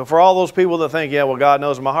 So for all those people that think, yeah, well, God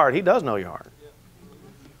knows my heart, He does know your heart.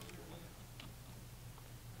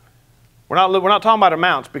 We're not talking about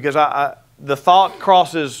amounts, because the thought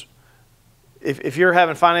crosses, if you're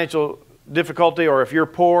having financial difficulty or if you're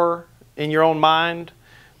poor in your own mind,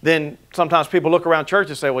 then sometimes people look around church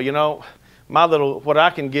and say, well, you know, what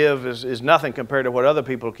I can give is nothing compared to what other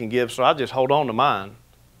people can give, so I just hold on to mine.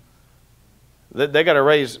 They got to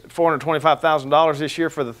raise $425,000 this year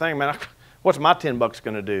for the thing, man. What's my $10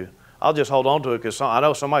 going to do? I'll just hold on to it because I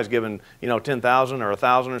know somebody's giving, you know, 10,000 or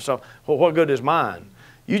 1,000 or so. Well, what good is mine?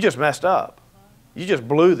 You just messed up. You just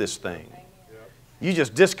blew this thing. You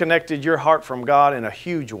just disconnected your heart from God in a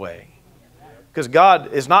huge way. Because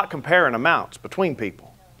God is not comparing amounts between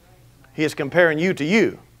people. He is comparing you to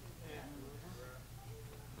you.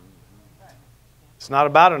 It's not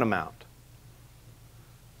about an amount.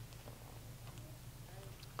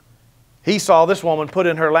 He saw this woman put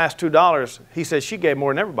in her last $2. He says she gave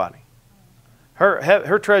more than everybody.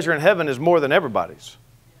 Her treasure in heaven is more than everybody's.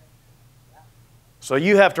 So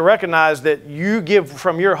you have to recognize that you give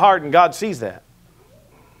from your heart and God sees that.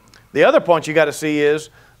 The other point you got to see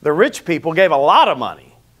is the rich people gave a lot of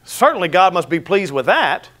money. Certainly God must be pleased with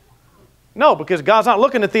that. No, because God's not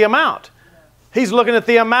looking at the amount. He's looking at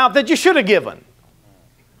the amount that you should have given.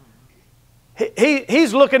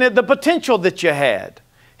 He's looking at the potential that you had.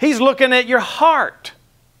 He's looking at your heart.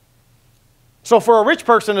 So for a rich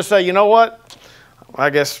person to say, you know what, I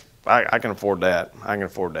guess I can afford that. I can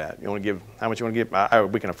afford that. You want to give, how much you want to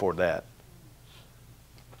give? We can afford that.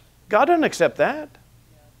 God doesn't accept that.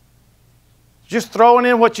 Just throwing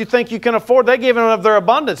in what you think you can afford. They gave of their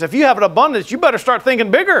abundance. If you have an abundance, you better start thinking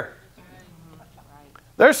bigger.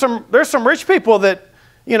 There's some rich people that,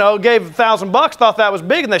 you know, gave $1,000, thought that was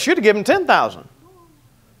big, and they should have given $10,000.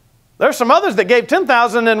 There's some others that gave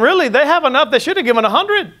 $10,000, and really they have enough. They should have given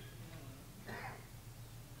 $100.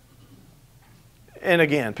 And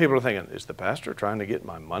again, people are thinking, is the pastor trying to get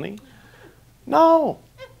my money? No,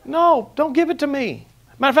 don't give it to me.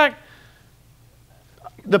 Matter of fact,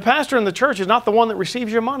 the pastor in the church is not the one that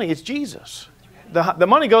receives your money. It's Jesus. The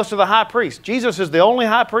money goes to the high priest. Jesus is the only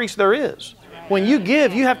high priest there is. When you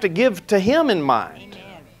give, you have to give to Him in mind.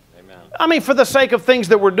 Amen. I mean, for the sake of things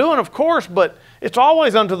that we're doing, of course, but it's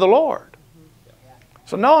always unto the Lord.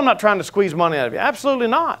 So no, I'm not trying to squeeze money out of you. Absolutely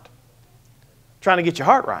not. Trying to get your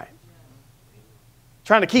heart right.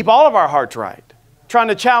 Trying to keep all of our hearts right. Trying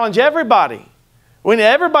to challenge everybody.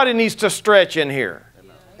 Everybody needs to stretch in here. Amen.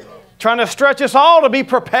 trying to stretch us all to be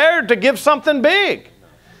prepared to give something big.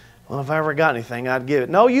 Well, if I ever got anything, I'd give it.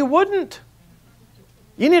 No, you wouldn't.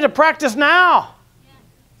 You need to practice now.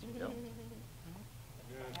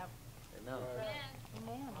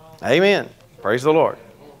 Amen. Praise the Lord.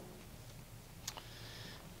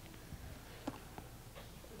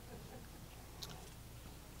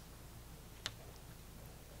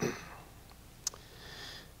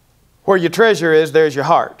 Where your treasure is, there's your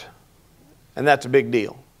heart. And that's a big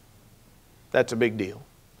deal. That's a big deal.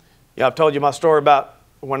 Yeah, I've told you my story about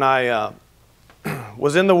when I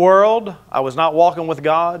was in the world. I was not walking with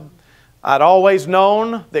God. I'd always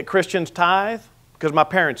known that Christians tithe because my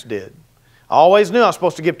parents did. I always knew I was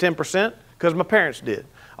supposed to give 10% because my parents did.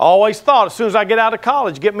 I always thought as soon as I get out of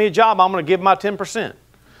college, get me a job, I'm going to give my 10%.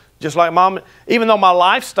 Just like Mom, even though my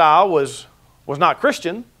lifestyle was not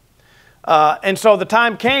Christian. And so the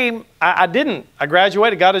time came, I didn't. I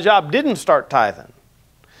graduated, got a job, didn't start tithing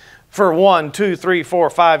for 1, 2, 3, 4,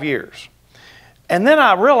 5 years. And then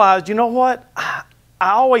I realized, you know what? I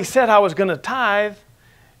always said I was going to tithe.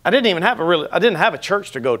 I didn't have a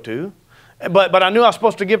church to go to, but I knew I was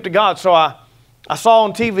supposed to give to God. So I saw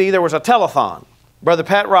on TV there was a telethon. Brother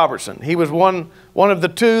Pat Robertson. He was one of the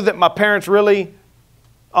two that my parents really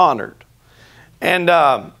honored. And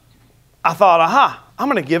I thought, aha, I'm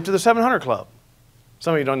going to give to the 700 Club.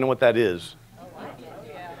 Some of you don't know what that is.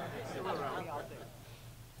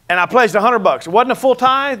 And I pledged $100. It wasn't a full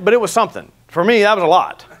tithe, but it was something. For me, that was a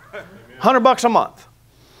lot. $100 a month.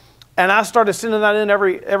 And I started sending that in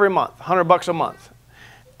every month, $100 a month.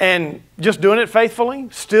 And just doing it faithfully,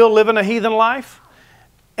 still living a heathen life.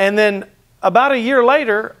 And then about a year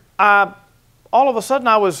later, all of a sudden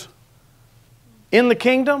I was in the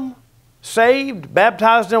kingdom, saved,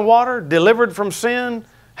 baptized in water, delivered from sin,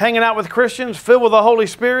 hanging out with Christians, filled with the Holy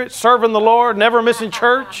Spirit, serving the Lord, never missing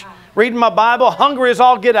church, reading my Bible, hungry as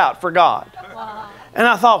all get out for God. And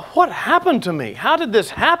I thought, what happened to me? How did this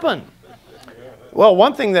happen? Well,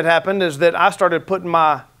 one thing that happened is that I started putting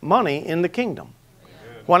my money in the kingdom.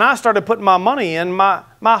 When I started putting my money in, my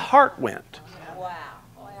heart went.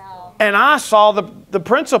 And I saw the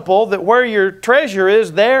principle that where your treasure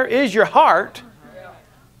is, there is your heart.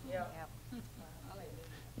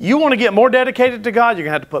 You want to get more dedicated to God, you're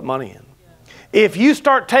going to have to put money in. If you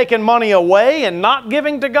start taking money away and not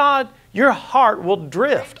giving to God, your heart will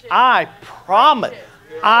drift. I promise.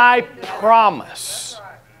 I promise.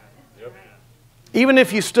 Even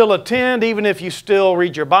if you still attend, even if you still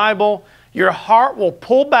read your Bible, your heart will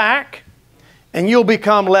pull back and you'll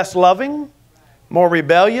become less loving, more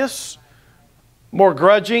rebellious, more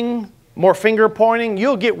grudging, more finger pointing.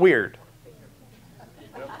 You'll get weird.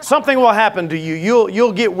 Something will happen to you.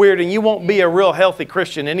 You'll get weird and you won't be a real healthy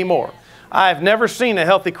Christian anymore. I've never seen a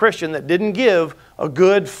healthy Christian that didn't give a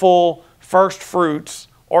good, full first fruits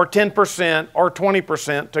or 10% or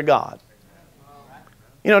 20% to God.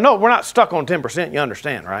 You know, no, we're not stuck on 10%, you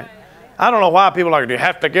understand, right? I don't know why people are like, do you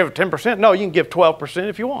have to give 10%? No, you can give 12%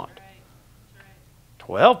 if you want.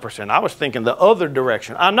 12%? I was thinking the other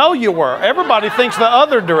direction. I know you were. Everybody thinks the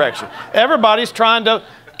other direction. Everybody's trying to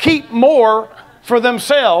keep more for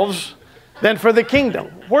themselves than for the kingdom.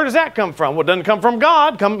 Where does that come from? Well, it doesn't come from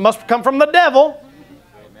God. Must come from the devil.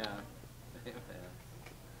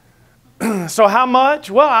 Amen. So how much?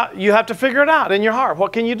 Well, you have to figure it out in your heart.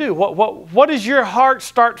 What can you do? What does your heart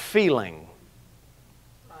start feeling?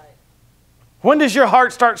 When does your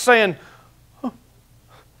heart start saying, oh.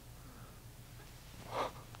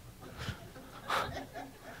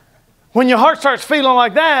 When your heart starts feeling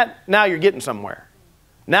like that, now you're getting somewhere.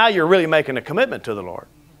 Now you're really making a commitment to the Lord.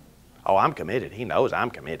 Oh, I'm committed. He knows I'm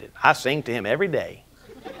committed. I sing to Him every day.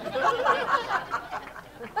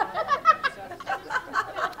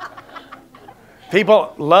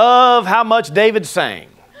 People love how much David sang.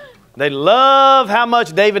 They love how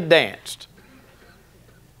much David danced.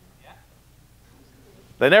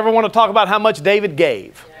 They never want to talk about how much David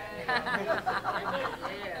gave.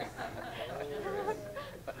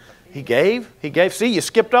 He gave. See, you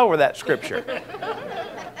skipped over that scripture.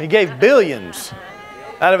 He gave billions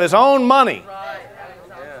out of his own money.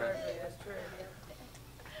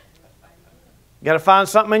 You got to find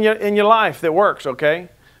something in your life that works, okay?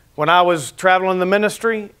 When I was traveling the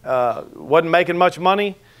ministry, wasn't making much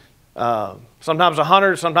money. Sometimes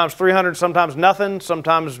 100, sometimes 300, sometimes nothing,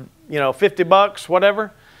 sometimes, $50,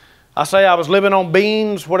 whatever. I say I was living on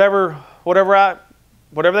beans, whatever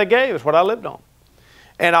they gave is what I lived on.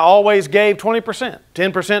 And I always gave 20%,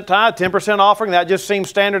 10% tithe, 10% offering. That just seems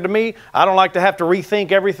standard to me. I don't like to have to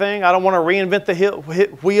rethink everything. I don't want to reinvent the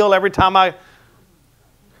wheel every time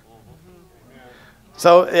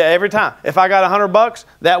So every time, if I got $100,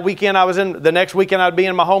 that weekend the next weekend I'd be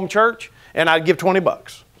in my home church and I'd give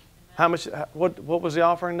 $20. How much, what was the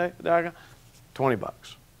offering that I got? $20.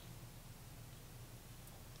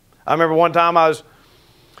 I remember one time I was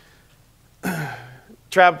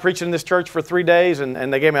preaching in this church for 3 days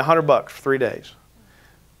and they gave me $100 for 3 days.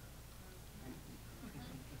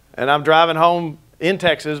 And I'm driving home in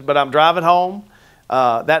Texas, but I'm driving home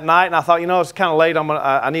that night, and I thought, it's kind of late.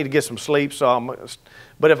 I need to get some sleep.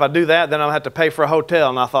 But if I do that, then I'll have to pay for a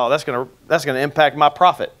hotel. And I thought that's gonna impact my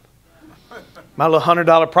profit, my little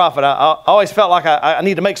 $100 profit. I always felt like I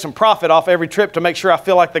need to make some profit off every trip to make sure I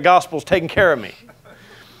feel like the gospel's taking care of me.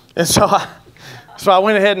 And so I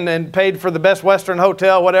went ahead and paid for the Best Western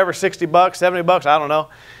hotel, whatever, $60, $70, I don't know.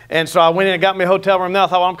 And so I went in and got me a hotel room. Now I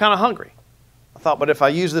thought, well, I'm kind of hungry. I thought, but if I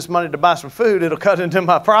use this money to buy some food, it'll cut into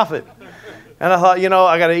my profit. And I thought,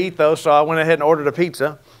 I got to eat those. So I went ahead and ordered a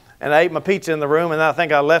pizza. And I ate my pizza in the room. And I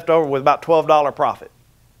think I left over with about $12 profit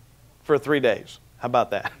for 3 days. How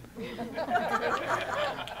about that?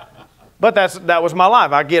 But that was my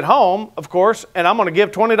life. I get home, of course, and I'm going to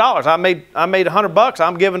give $20. I made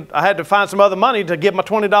 $100. I had to find some other money to give my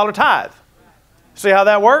 $20 tithe. See how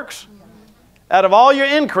that works? Out of all your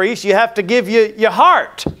increase, you have to give your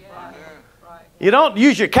heart. You don't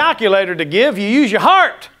use your calculator to give, you use your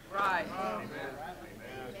heart. Right.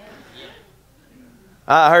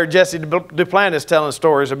 I heard Jesse Duplantis telling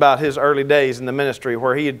stories about his early days in the ministry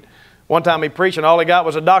where one time he preached and all he got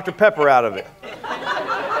was a Dr. Pepper out of it.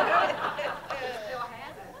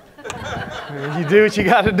 You do what you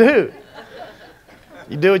got to do.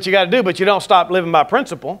 You do what you got to do, but you don't stop living by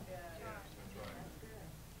principle.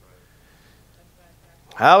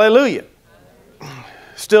 Hallelujah.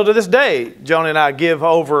 Still to this day, Joni and I give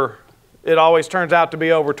over, it always turns out to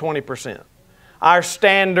be over 20%. Our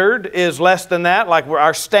standard is less than that. Like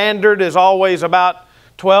our standard is always about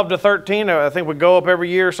 12 to 13. I think we go up every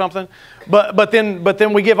year or something. But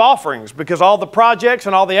then we give offerings because all the projects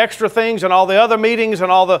and all the extra things and all the other meetings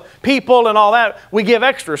and all the people and all that, we give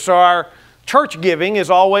extra. So our church giving is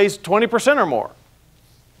always 20% or more.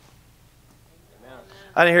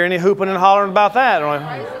 I didn't hear any hooping and hollering about that.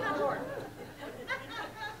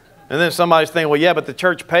 And then somebody's thinking, well, yeah, but the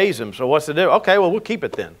church pays him, so what's the deal? Okay, well, we'll keep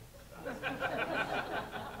it then.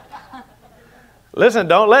 Listen,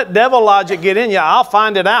 don't let devil logic get in you. I'll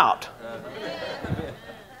find it out.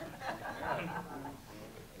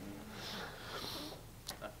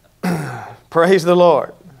 Praise the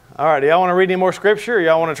Lord. All right, do y'all want to read any more scripture, or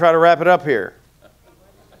y'all want to try to wrap it up here?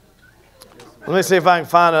 Let me see if I can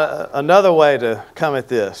find another way to come at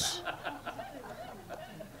this.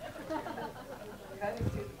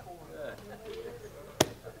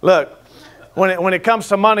 Look, when it comes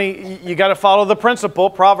to money, you got to follow the principle.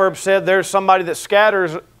 Proverbs said there's somebody that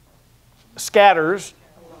scatters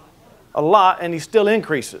a lot and he still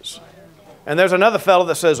increases. And there's another fellow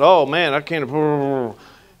that says, oh man, I can't.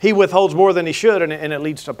 He withholds more than he should and it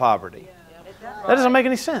leads to poverty. That doesn't make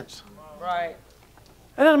any sense. Right.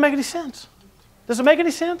 That doesn't make any sense. Does it make any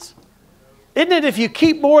sense? Isn't it if you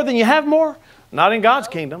keep more than you have more? Not in God's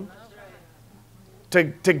kingdom. To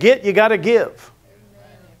get, you got to give.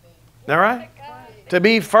 All right? To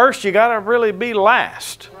be first, you got to really be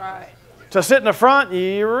last. Right. To sit in the front,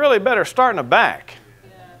 you really better start in the back.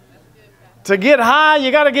 To get high,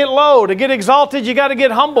 you got to get low. To get exalted, you got to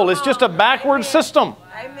get humble. It's just a backward system.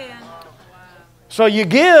 Amen. So you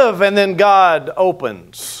give and then God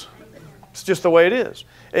opens. It's just the way it is.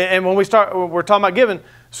 And when we're talking about giving,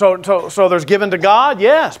 so there's giving to God,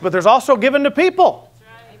 yes, but there's also giving to people.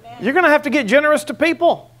 You're going to have to get generous to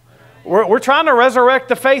people. We're trying to resurrect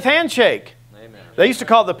the faith handshake. Amen. They used to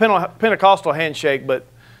call it the Pentecostal handshake, but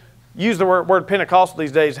use the word Pentecostal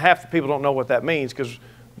these days, half the people don't know what that means because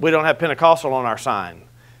we don't have Pentecostal on our sign.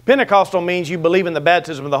 Pentecostal means you believe in the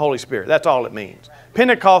baptism of the Holy Spirit. That's all it means.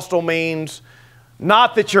 Pentecostal means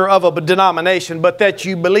not that you're of a denomination, but that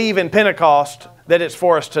you believe in Pentecost, that it's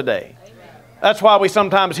for us today. Amen. That's why we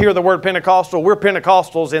sometimes hear the word Pentecostal. We're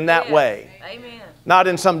Pentecostals in that way. Amen. Not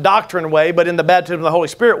in some doctrine way, but in the baptism of the Holy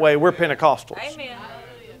Spirit way, we're Pentecostals. Amen.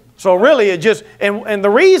 So really it just, and the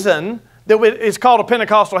reason that it's called a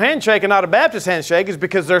Pentecostal handshake and not a Baptist handshake is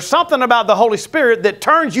because there's something about the Holy Spirit that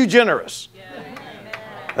turns you generous.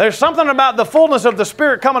 There's something about the fullness of the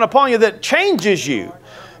Spirit coming upon you that changes you.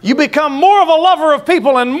 You become more of a lover of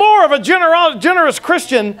people and more of a generous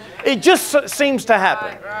Christian. It just seems to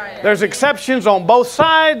happen. There's exceptions on both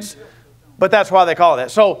sides, but that's why they call it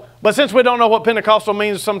that. So, but since we don't know what Pentecostal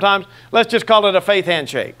means sometimes, let's just call it a faith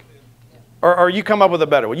handshake. Or you come up with a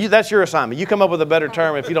better one. That's your assignment. You come up with a better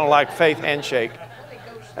term if you don't like faith handshake.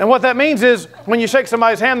 And what that means is when you shake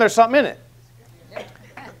somebody's hand, there's something in it.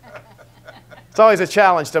 It's always a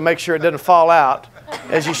challenge to make sure it doesn't fall out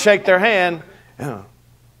as you shake their hand.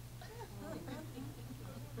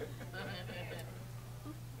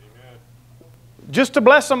 Just to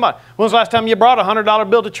bless somebody. When was the last time you brought a $100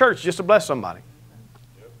 bill to church just to bless somebody?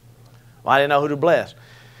 Well, I didn't know who to bless.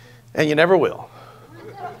 And you never will.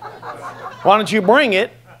 Why don't you bring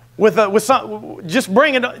it just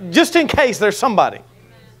bring it just in case there's somebody.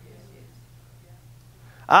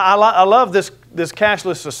 I love this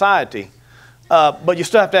cashless society, but you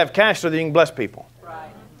still have to have cash so that you can bless people.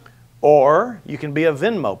 Right. Or you can be a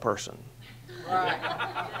Venmo person. Right.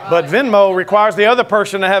 But Venmo requires the other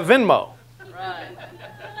person to have Venmo. Right.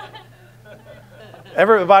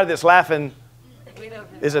 Everybody that's laughing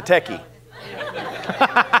is a techie.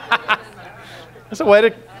 That's a way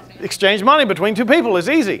to exchange money between two people. It's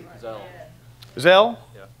easy. Zelle?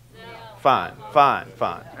 Yeah. Fine.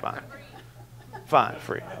 Fine,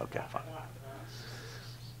 free. Okay, fine.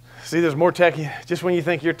 See, there's more techie. Just when you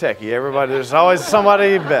think you're techie, there's always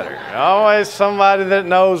somebody better. Always somebody that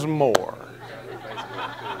knows more.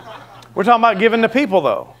 We're talking about giving to people,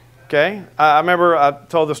 though. Okay? I remember I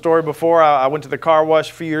told the story before. I went to the car wash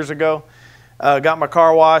a few years ago. Got my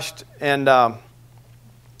car washed, and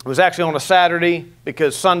it was actually on a Saturday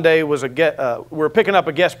because Sunday was we were picking up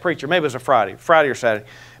a guest preacher. Maybe it was a Friday or Saturday.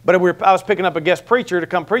 But I was picking up a guest preacher to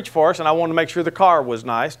come preach for us, and I wanted to make sure the car was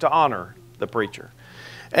nice to honor the preacher.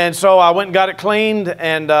 And so I went and got it cleaned,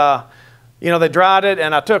 and they dried it,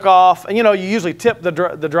 and I took off. And you usually tip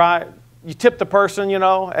you tip the person,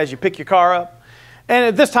 as you pick your car up.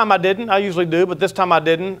 And this time I didn't. I usually do, but this time I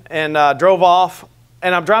didn't, and drove off.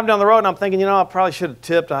 And I'm driving down the road, and I'm thinking, I probably should have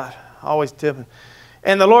tipped. I always tip.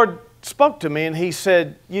 And the Lord spoke to me, and He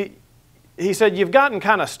said, you've gotten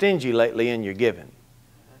kind of stingy lately in your giving.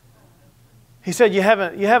 He said, you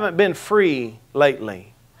haven't been free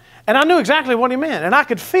lately. And I knew exactly what He meant, and I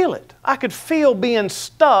could feel it. I could feel being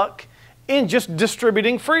stuck in just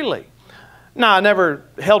distributing freely. Now, I never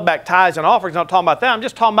held back tithes and offerings. I'm not talking about that. I'm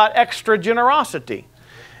just talking about extra generosity.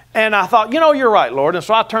 And I thought, you're right, Lord. And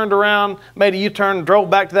so I turned around, made a U-turn, drove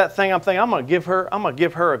back to that thing. I'm thinking, I'm going to give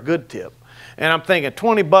her a good tip. And I'm thinking,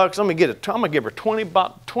 $20, I'm going to give her a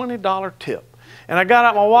 $20 tip. And I got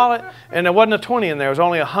out my wallet, and there wasn't a 20 in there. There was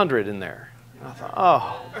only 100 in there. And I thought,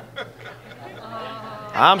 oh,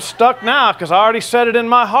 I'm stuck now because I already said it in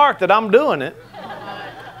my heart that I'm doing it.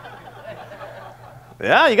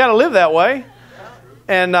 Yeah, you got to live that way.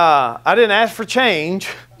 And I didn't ask for change.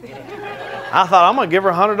 I thought, I'm going to give her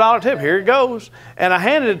a $100 tip. Here it goes. And I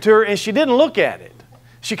handed it to her, and she didn't look at it.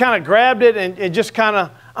 She kind of grabbed it and just kind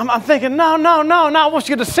of, I'm thinking, no, I want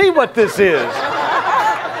you to see what this is.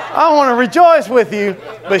 I want to rejoice with you.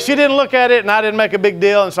 But she didn't look at it, and I didn't make a big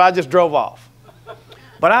deal, and so I just drove off.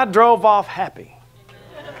 But I drove off happy.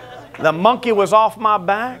 The monkey was off my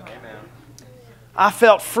back. I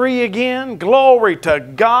felt free again. Glory to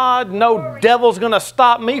God. No devil's going to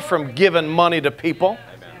stop me from giving money to people.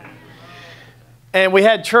 And we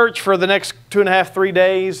had church for the next 2.5, 3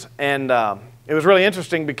 days, and it was really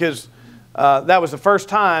interesting because that was the first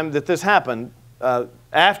time that this happened.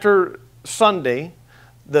 After Sunday,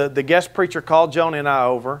 the guest preacher called Joni and I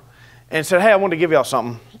over and said, hey, I want to give y'all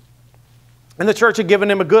something. And the church had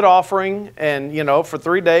given him a good offering, and, for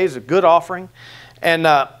 3 days, a good offering. And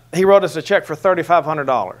he wrote us a check for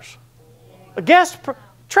 $3,500. A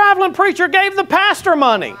traveling preacher gave the pastor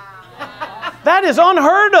money. That is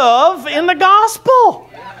unheard of in the gospel.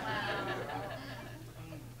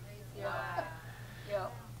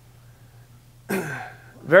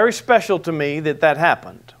 Very special to me that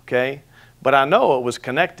happened, okay? But I know it was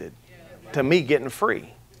connected to me getting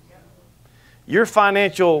free. Your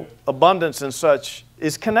financial abundance and such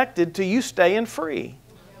is connected to you staying free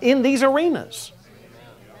in these arenas.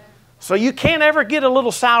 So you can't ever get a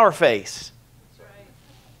little sour face.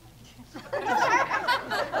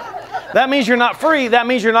 That means you're not free. That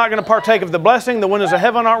means you're not going to partake of the blessing. The windows of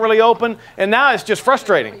heaven aren't really open. And now it's just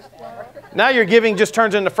frustrating. Now your giving just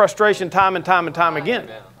turns into frustration time and time and time again.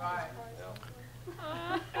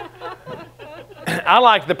 I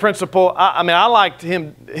like the principle. I liked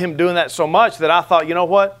him doing that so much that I thought, you know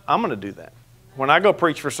what? I'm going to do that. When I go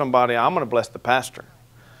preach for somebody, I'm going to bless the pastor.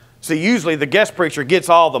 See, usually the guest preacher gets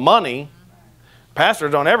all the money.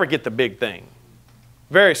 Pastors don't ever get the big thing.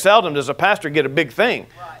 Very seldom does a pastor get a big thing.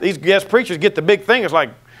 These guest preachers get the big thing. It's like,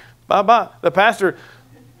 bye-bye. The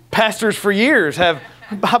pastors for years have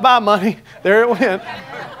bye-bye money. There it went.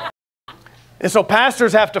 And so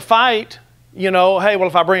pastors have to fight, hey, well,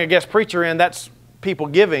 if I bring a guest preacher in, that's people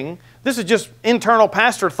giving. This is just internal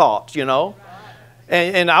pastor thoughts,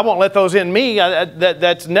 And I won't let those in me.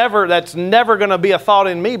 That's never going to be a thought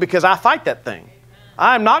in me because I fight that thing.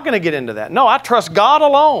 I'm not going to get into that. No, I trust God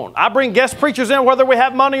alone. I bring guest preachers in whether we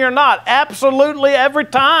have money or not. Absolutely every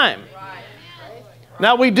time.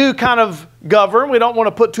 Now, we do kind of govern. We don't want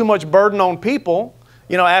to put too much burden on people,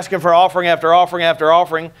 asking for offering after offering after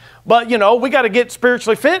offering. But, we got to get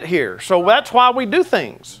spiritually fit here. So that's why we do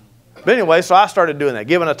things. But anyway, so I started doing that,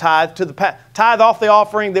 giving a tithe to tithe off the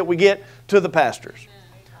offering that we get to the pastors.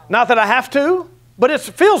 Not that I have to, but it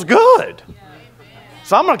feels good.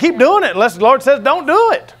 So I'm going to keep doing it unless the Lord says don't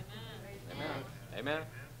do it. Amen.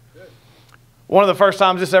 One of the first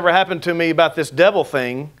times this ever happened to me about this devil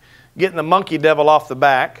thing, getting the monkey devil off the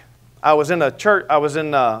back. I was in a church, it was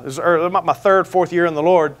my third, fourth year in the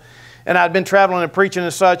Lord, and I'd been traveling and preaching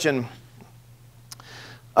and such, and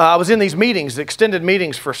I was in these meetings, extended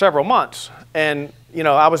meetings for several months, and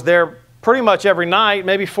I was there pretty much every night,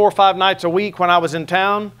 maybe 4 or 5 nights a week when I was in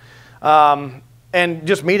town, and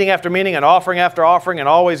just meeting after meeting and offering after offering and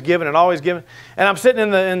always giving and always giving. And I'm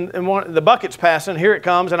sitting in one, the bucket's passing, here it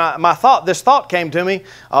comes, and this thought came to me,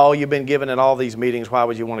 oh, you've been giving in all these meetings, why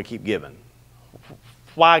would you want to keep giving?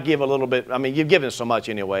 Why give a little bit? I mean, you've given so much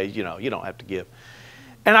anyway, you don't have to give.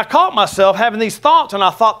 And I caught myself having these thoughts, and I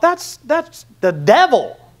thought, that's the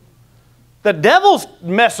devil. The devil's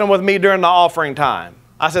messing with me during the offering time.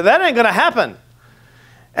 I said, that ain't going to happen.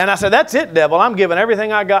 And I said, that's it, devil. I'm giving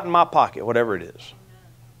everything I got in my pocket, whatever it is.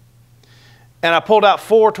 And I pulled out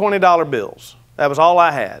 4 $20 bills. That was all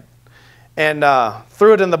I had. And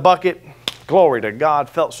threw it in the bucket. Glory to God.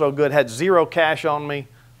 Felt so good. Had 0 cash on me,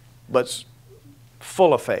 but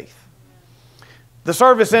full of faith. The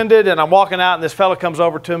service ended, and I'm walking out, and this fellow comes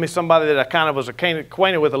over to me, somebody that I kind of was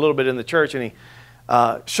acquainted with a little bit in the church, and he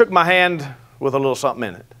shook my hand with a little something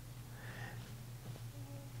in it.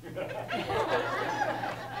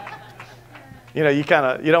 You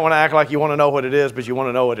don't want to act like you want to know what it is, but you want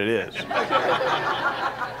to know what it is.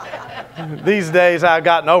 These days, I've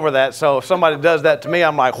gotten over that, so if somebody does that to me,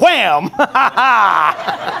 I'm like, wham!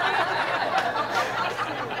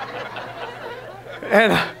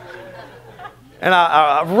 And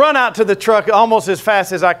I run out to the truck almost as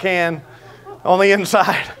fast as I can on the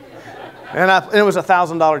inside. And it was a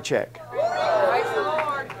 $1,000 check.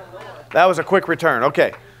 That was a quick return.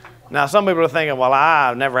 Okay. Now, some people are thinking, well,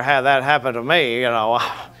 I've never had that happen to me.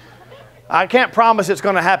 I can't promise it's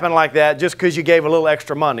going to happen like that just because you gave a little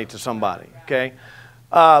extra money to somebody. Okay.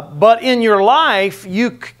 But in your life,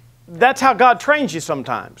 that's how God trains you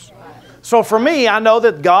sometimes. So for me, I know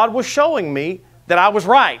that God was showing me that I was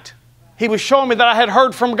right. He was showing me that I had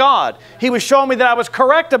heard from God. He was showing me that I was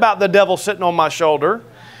correct about the devil sitting on my shoulder.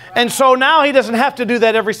 And so now He doesn't have to do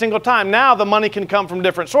that every single time. Now the money can come from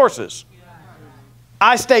different sources.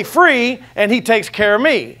 I stay free, and He takes care of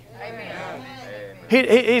me.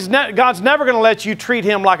 God's never going to let you treat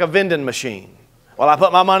Him like a vending machine. Well, I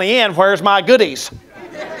put my money in. Where's my goodies?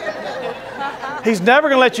 He's never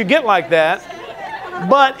going to let you get like that.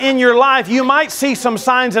 But in your life, you might see some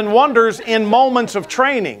signs and wonders in moments of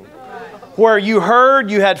training where you heard,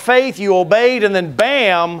 you had faith, you obeyed, and then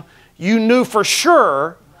bam, you knew for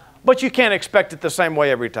sure, but you can't expect it the same way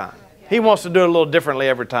every time. He wants to do it a little differently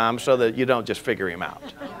every time so that you don't just figure Him out.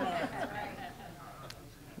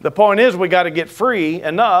 The point is we got to get free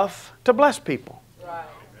enough to bless people.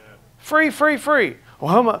 Free.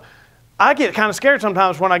 Well, I get kind of scared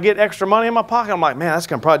sometimes when I get extra money in my pocket. I'm like, man, that's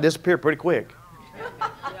going to probably disappear pretty quick.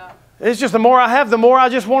 It's just the more I have, the more I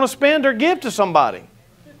just want to spend or give to somebody.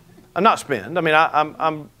 Not spend. I mean,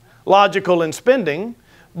 I'm logical in spending,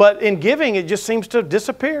 but in giving, it just seems to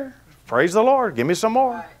disappear. Praise the Lord. Give me some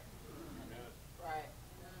more.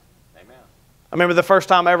 Amen. I remember the first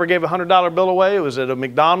time I ever gave a $100 bill away. It was at a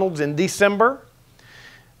McDonald's in December.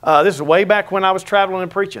 This is way back when I was traveling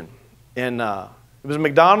and preaching. And it was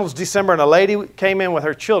McDonald's, December, and a lady came in with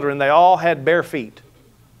her children. They all had bare feet.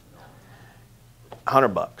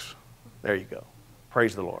 $100. There you go.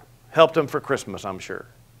 Praise the Lord. Helped them for Christmas, I'm sure.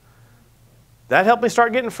 That helped me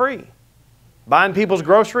start getting free. Buying people's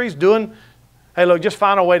groceries, hey, look, just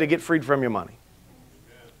find a way to get freed from your money.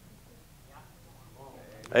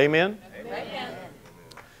 Amen? Amen.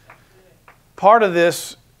 Part of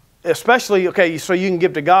this, especially, okay, so you can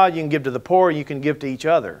give to God, you can give to the poor, you can give to each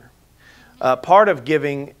other. Part of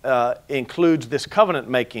giving includes this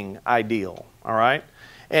covenant-making ideal, all right?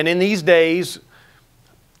 And in these days,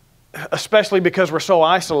 especially because we're so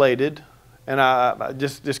isolated, and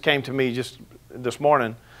this came to me just this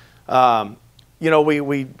morning,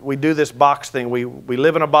 we do this box thing. We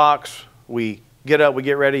live in a box, we get up, we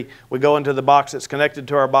get ready, we go into the box that's connected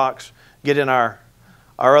to our box, get in our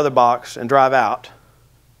other box and drive out.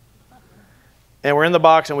 And we're in the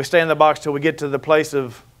box and we stay in the box till we get to the place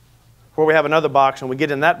of where we have another box and we get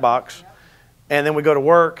in that box And then we go to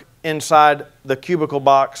work inside the cubicle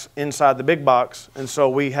box, inside the big box, and so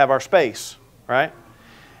we have our space, right?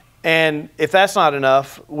 And if that's not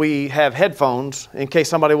enough, we have headphones in case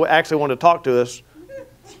somebody actually wanted to talk to us.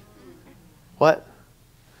 What?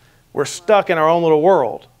 We're stuck in our own little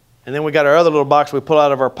world. And then we got our other little box we pull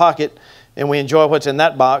out of our pocket, and we enjoy what's in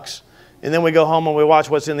that box. And then we go home and we watch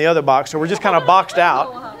what's in the other box. So we're just kind of boxed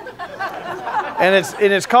out. And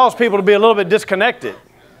it's caused people to be a little bit disconnected.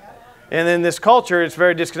 And in this culture, it's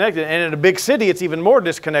very disconnected. And in a big city, it's even more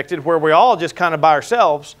disconnected, where we're all just kind of by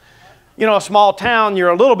ourselves. You know, a small town, you're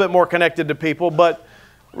a little bit more connected to people. But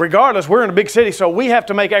regardless, we're in a big city, so we have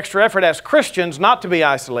to make extra effort as Christians not to be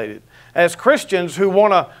isolated. As Christians who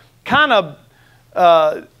want to kind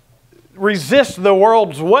of resist the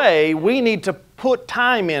world's way, we need to put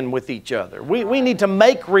time in with each other. We need to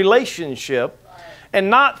make relationship and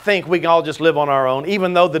not think we can all just live on our own,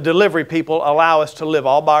 even though the delivery people allow us to live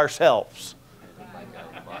all by ourselves.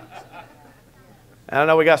 And I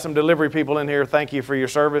know we got some delivery people in here. Thank you for your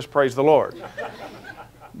service. Praise the Lord.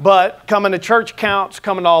 But coming to church counts,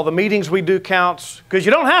 coming to all the meetings we do counts, because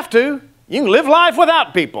you don't have to. You can live life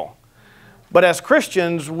without people. But as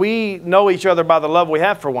Christians, we know each other by the love we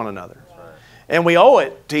have for one another. And we owe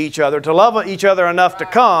it to each other to love each other enough to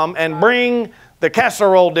come and bring the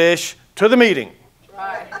casserole dish to the meeting.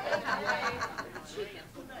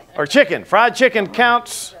 Or chicken. Fried chicken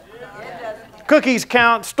counts. Cookies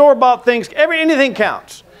count. Store-bought things. Anything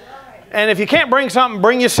counts. And if you can't bring something,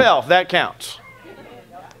 bring yourself. That counts.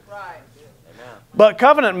 But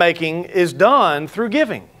covenant making is done through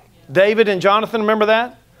giving. David and Jonathan, remember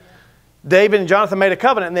that? David and Jonathan made a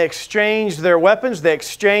covenant, and they exchanged their weapons, they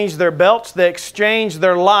exchanged their belts, they exchanged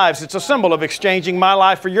their lives. It's a symbol of exchanging my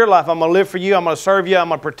life for your life. I'm going to live for you, I'm going to serve you, I'm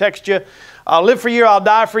going to protect you. I'll live for you, I'll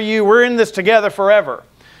die for you. We're in this together forever.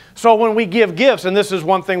 So when we give gifts, and this is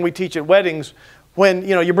one thing we teach at weddings, when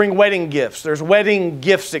you bring wedding gifts, there's wedding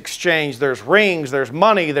gifts exchange, there's rings, there's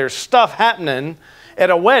money, there's stuff happening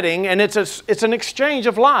at a wedding, and it's an exchange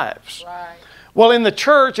of lives. Right. Well, in the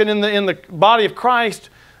church and in the body of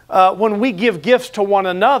Christ, when we give gifts to one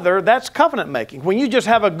another, that's covenant making. When you just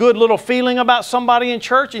have a good little feeling about somebody in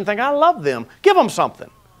church and you think, I love them, give them something.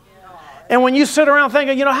 And when you sit around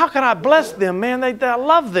thinking, how can I bless them, man? I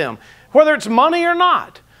love them. Whether it's money or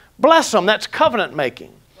not, bless them. That's covenant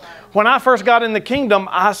making. When I first got in the kingdom,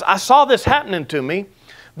 I saw this happening to me.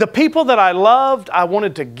 The people that I loved, I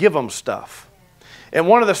wanted to give them stuff. And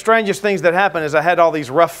one of the strangest things that happened is I had all these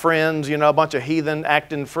rough friends, a bunch of heathen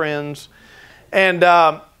acting friends. And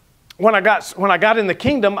when I got in the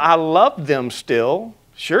kingdom, I loved them still.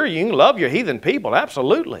 Sure, you can love your heathen people,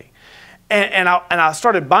 absolutely. And I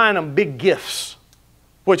started buying them big gifts,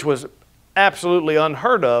 which was absolutely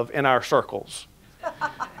unheard of in our circles.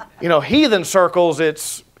 Heathen circles,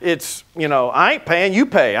 it's I ain't paying, you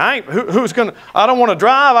pay. I don't want to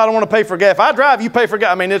drive, I don't want to pay for gas. If I drive, you pay for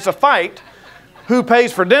gas. I mean, it's a fight. Who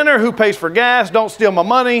pays for dinner? Who pays for gas? Don't steal my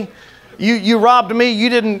money. You robbed me. You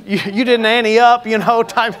didn't ante up,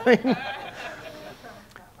 type thing.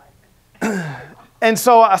 And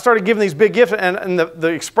so I started giving these big gifts, and the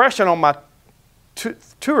expression on my two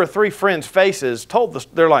or three friends' faces told us,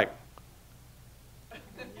 they're like,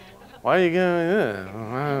 why are you going to do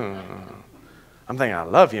this? I'm thinking, I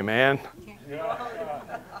love you, man.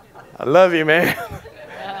 I love you, man.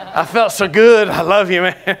 I felt so good. I love you,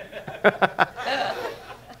 man.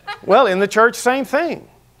 Well, in the church, same thing.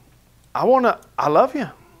 I love you.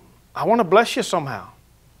 I want to bless you somehow.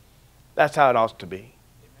 That's how it ought to be.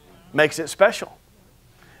 Makes it special.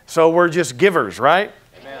 So we're just givers, right?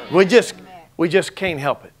 Amen. We just can't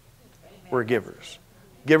help it. We're givers.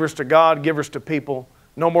 Givers to God, givers to people.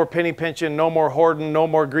 No more penny pinching, no more hoarding, no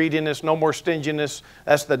more greediness, no more stinginess.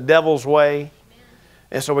 That's the devil's way.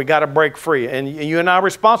 And so we got to break free. And you and I are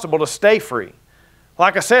responsible to stay free.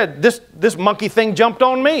 Like I said, this monkey thing jumped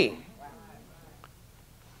on me.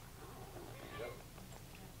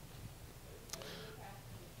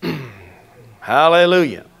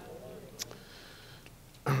 Hallelujah.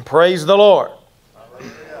 Praise the Lord.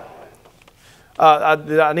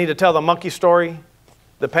 I need to tell the monkey story.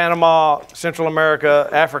 The Panama, Central America,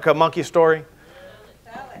 Africa monkey story.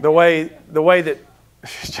 The way that,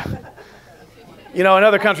 in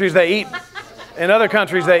other countries they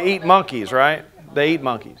eat monkeys, right? They eat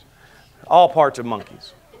monkeys. All parts of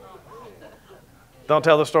monkeys. Don't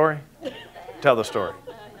tell the story? Tell the story.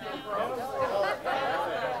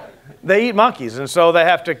 They eat monkeys, and so they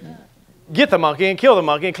have to get the monkey and kill the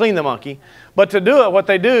monkey and clean the monkey. But to do it, what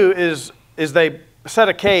they do is they set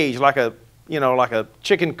a cage like a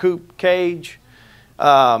chicken coop cage,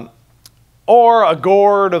 or or a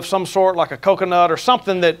gourd of some sort, like a coconut or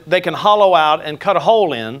something that they can hollow out and cut a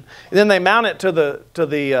hole in. And then they mount it to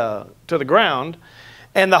the ground,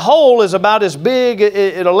 and the hole is about as big.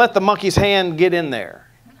 It'll let the monkey's hand get in there,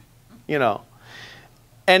 you know.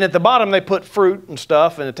 And at the bottom they put fruit and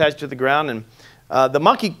stuff and attach it to the ground. And the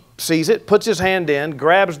monkey sees it, puts his hand in,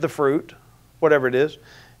 grabs the fruit, whatever it is,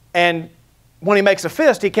 and when he makes a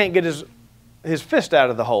fist, he can't get his fist out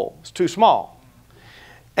of the hole. It's too small.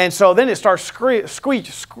 And so then it starts squealing,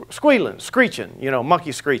 screeching, you know,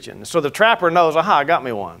 monkey screeching. So the trapper knows, aha, I got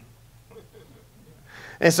me one.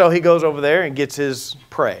 And so he goes over there and gets his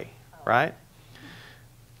prey, right?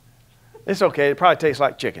 It's okay. It probably tastes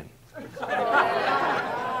like chicken.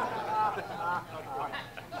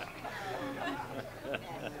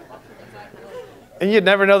 And you'd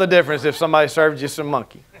never know the difference if somebody served you some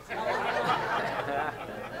monkey.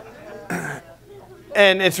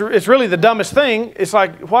 And it's really the dumbest thing. It's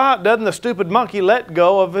like, why doesn't the stupid monkey let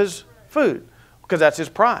go of his food? Because that's his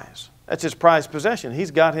prize. That's his prized possession. He's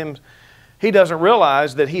got him. He doesn't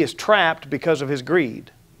realize that he is trapped because of his greed.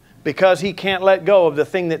 Because he can't let go of the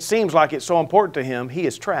thing that seems like it's so important to him, he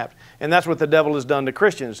is trapped. And that's what the devil has done to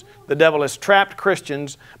Christians. The devil has trapped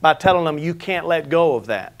Christians by telling them you can't let go of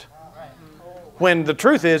that. When the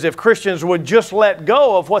truth is, if Christians would just let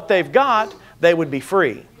go of what they've got, they would be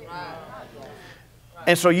free.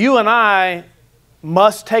 And so you and I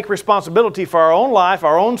must take responsibility for our own life,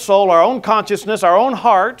 our own soul, our own consciousness, our own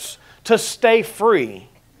hearts to stay free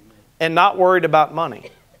and not worried about money.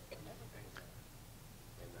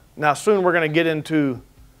 Now soon we're going to get into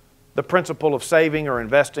the principle of saving or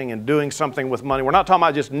investing and doing something with money. We're not talking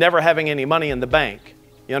about just never having any money in the bank.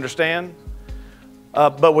 You understand?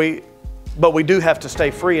 But we do have to stay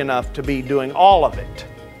free enough to be doing all of it.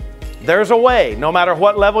 There's a way, no matter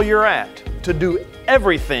what level you're at, to do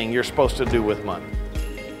everything you're supposed to do with money.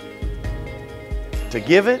 To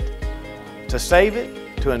give it, to save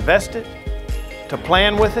it, to invest it, to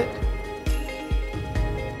plan with it.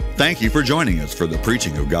 Thank you for joining us for the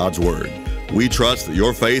preaching of God's Word. We trust that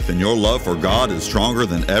your faith and your love for God is stronger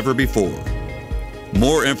than ever before.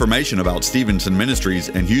 More information about Stevenson Ministries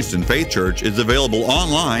and Houston Faith Church is available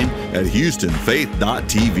online at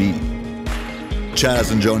houstonfaith.tv.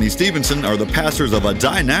 Chaz and Joni Stevenson are the pastors of a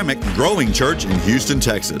dynamic, growing church in Houston,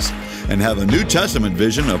 Texas, and have a New Testament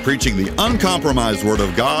vision of preaching the uncompromised Word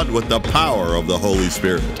of God with the power of the Holy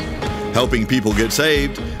Spirit, helping people get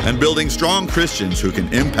saved and building strong Christians who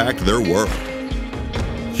can impact their world.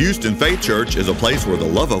 Houston Faith Church is a place where the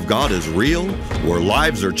love of God is real, where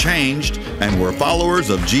lives are changed, and where followers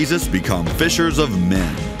of Jesus become fishers of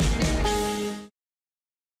men.